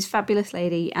 absolutely. She's a fabulous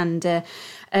lady, and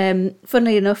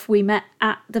funnily enough, we met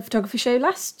at the photography show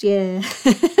last year.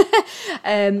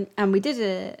 And we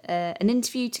did an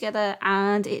interview together,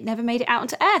 and it never made it out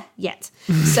onto air yet.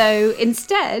 So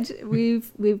instead, we're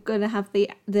going to have the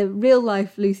real life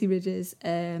Lucy Ridges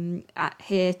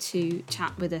here to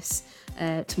chat with us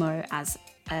tomorrow as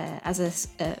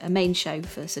a main show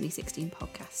for Sunny 16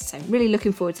 podcast. So really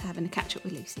looking forward to having a catch up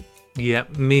with Lucy. Yeah,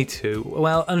 me too.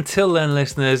 Well, until then,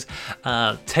 listeners,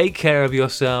 take care of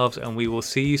yourselves, and we will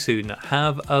see you soon.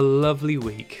 Have a lovely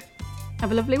week.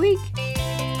 Have a lovely week.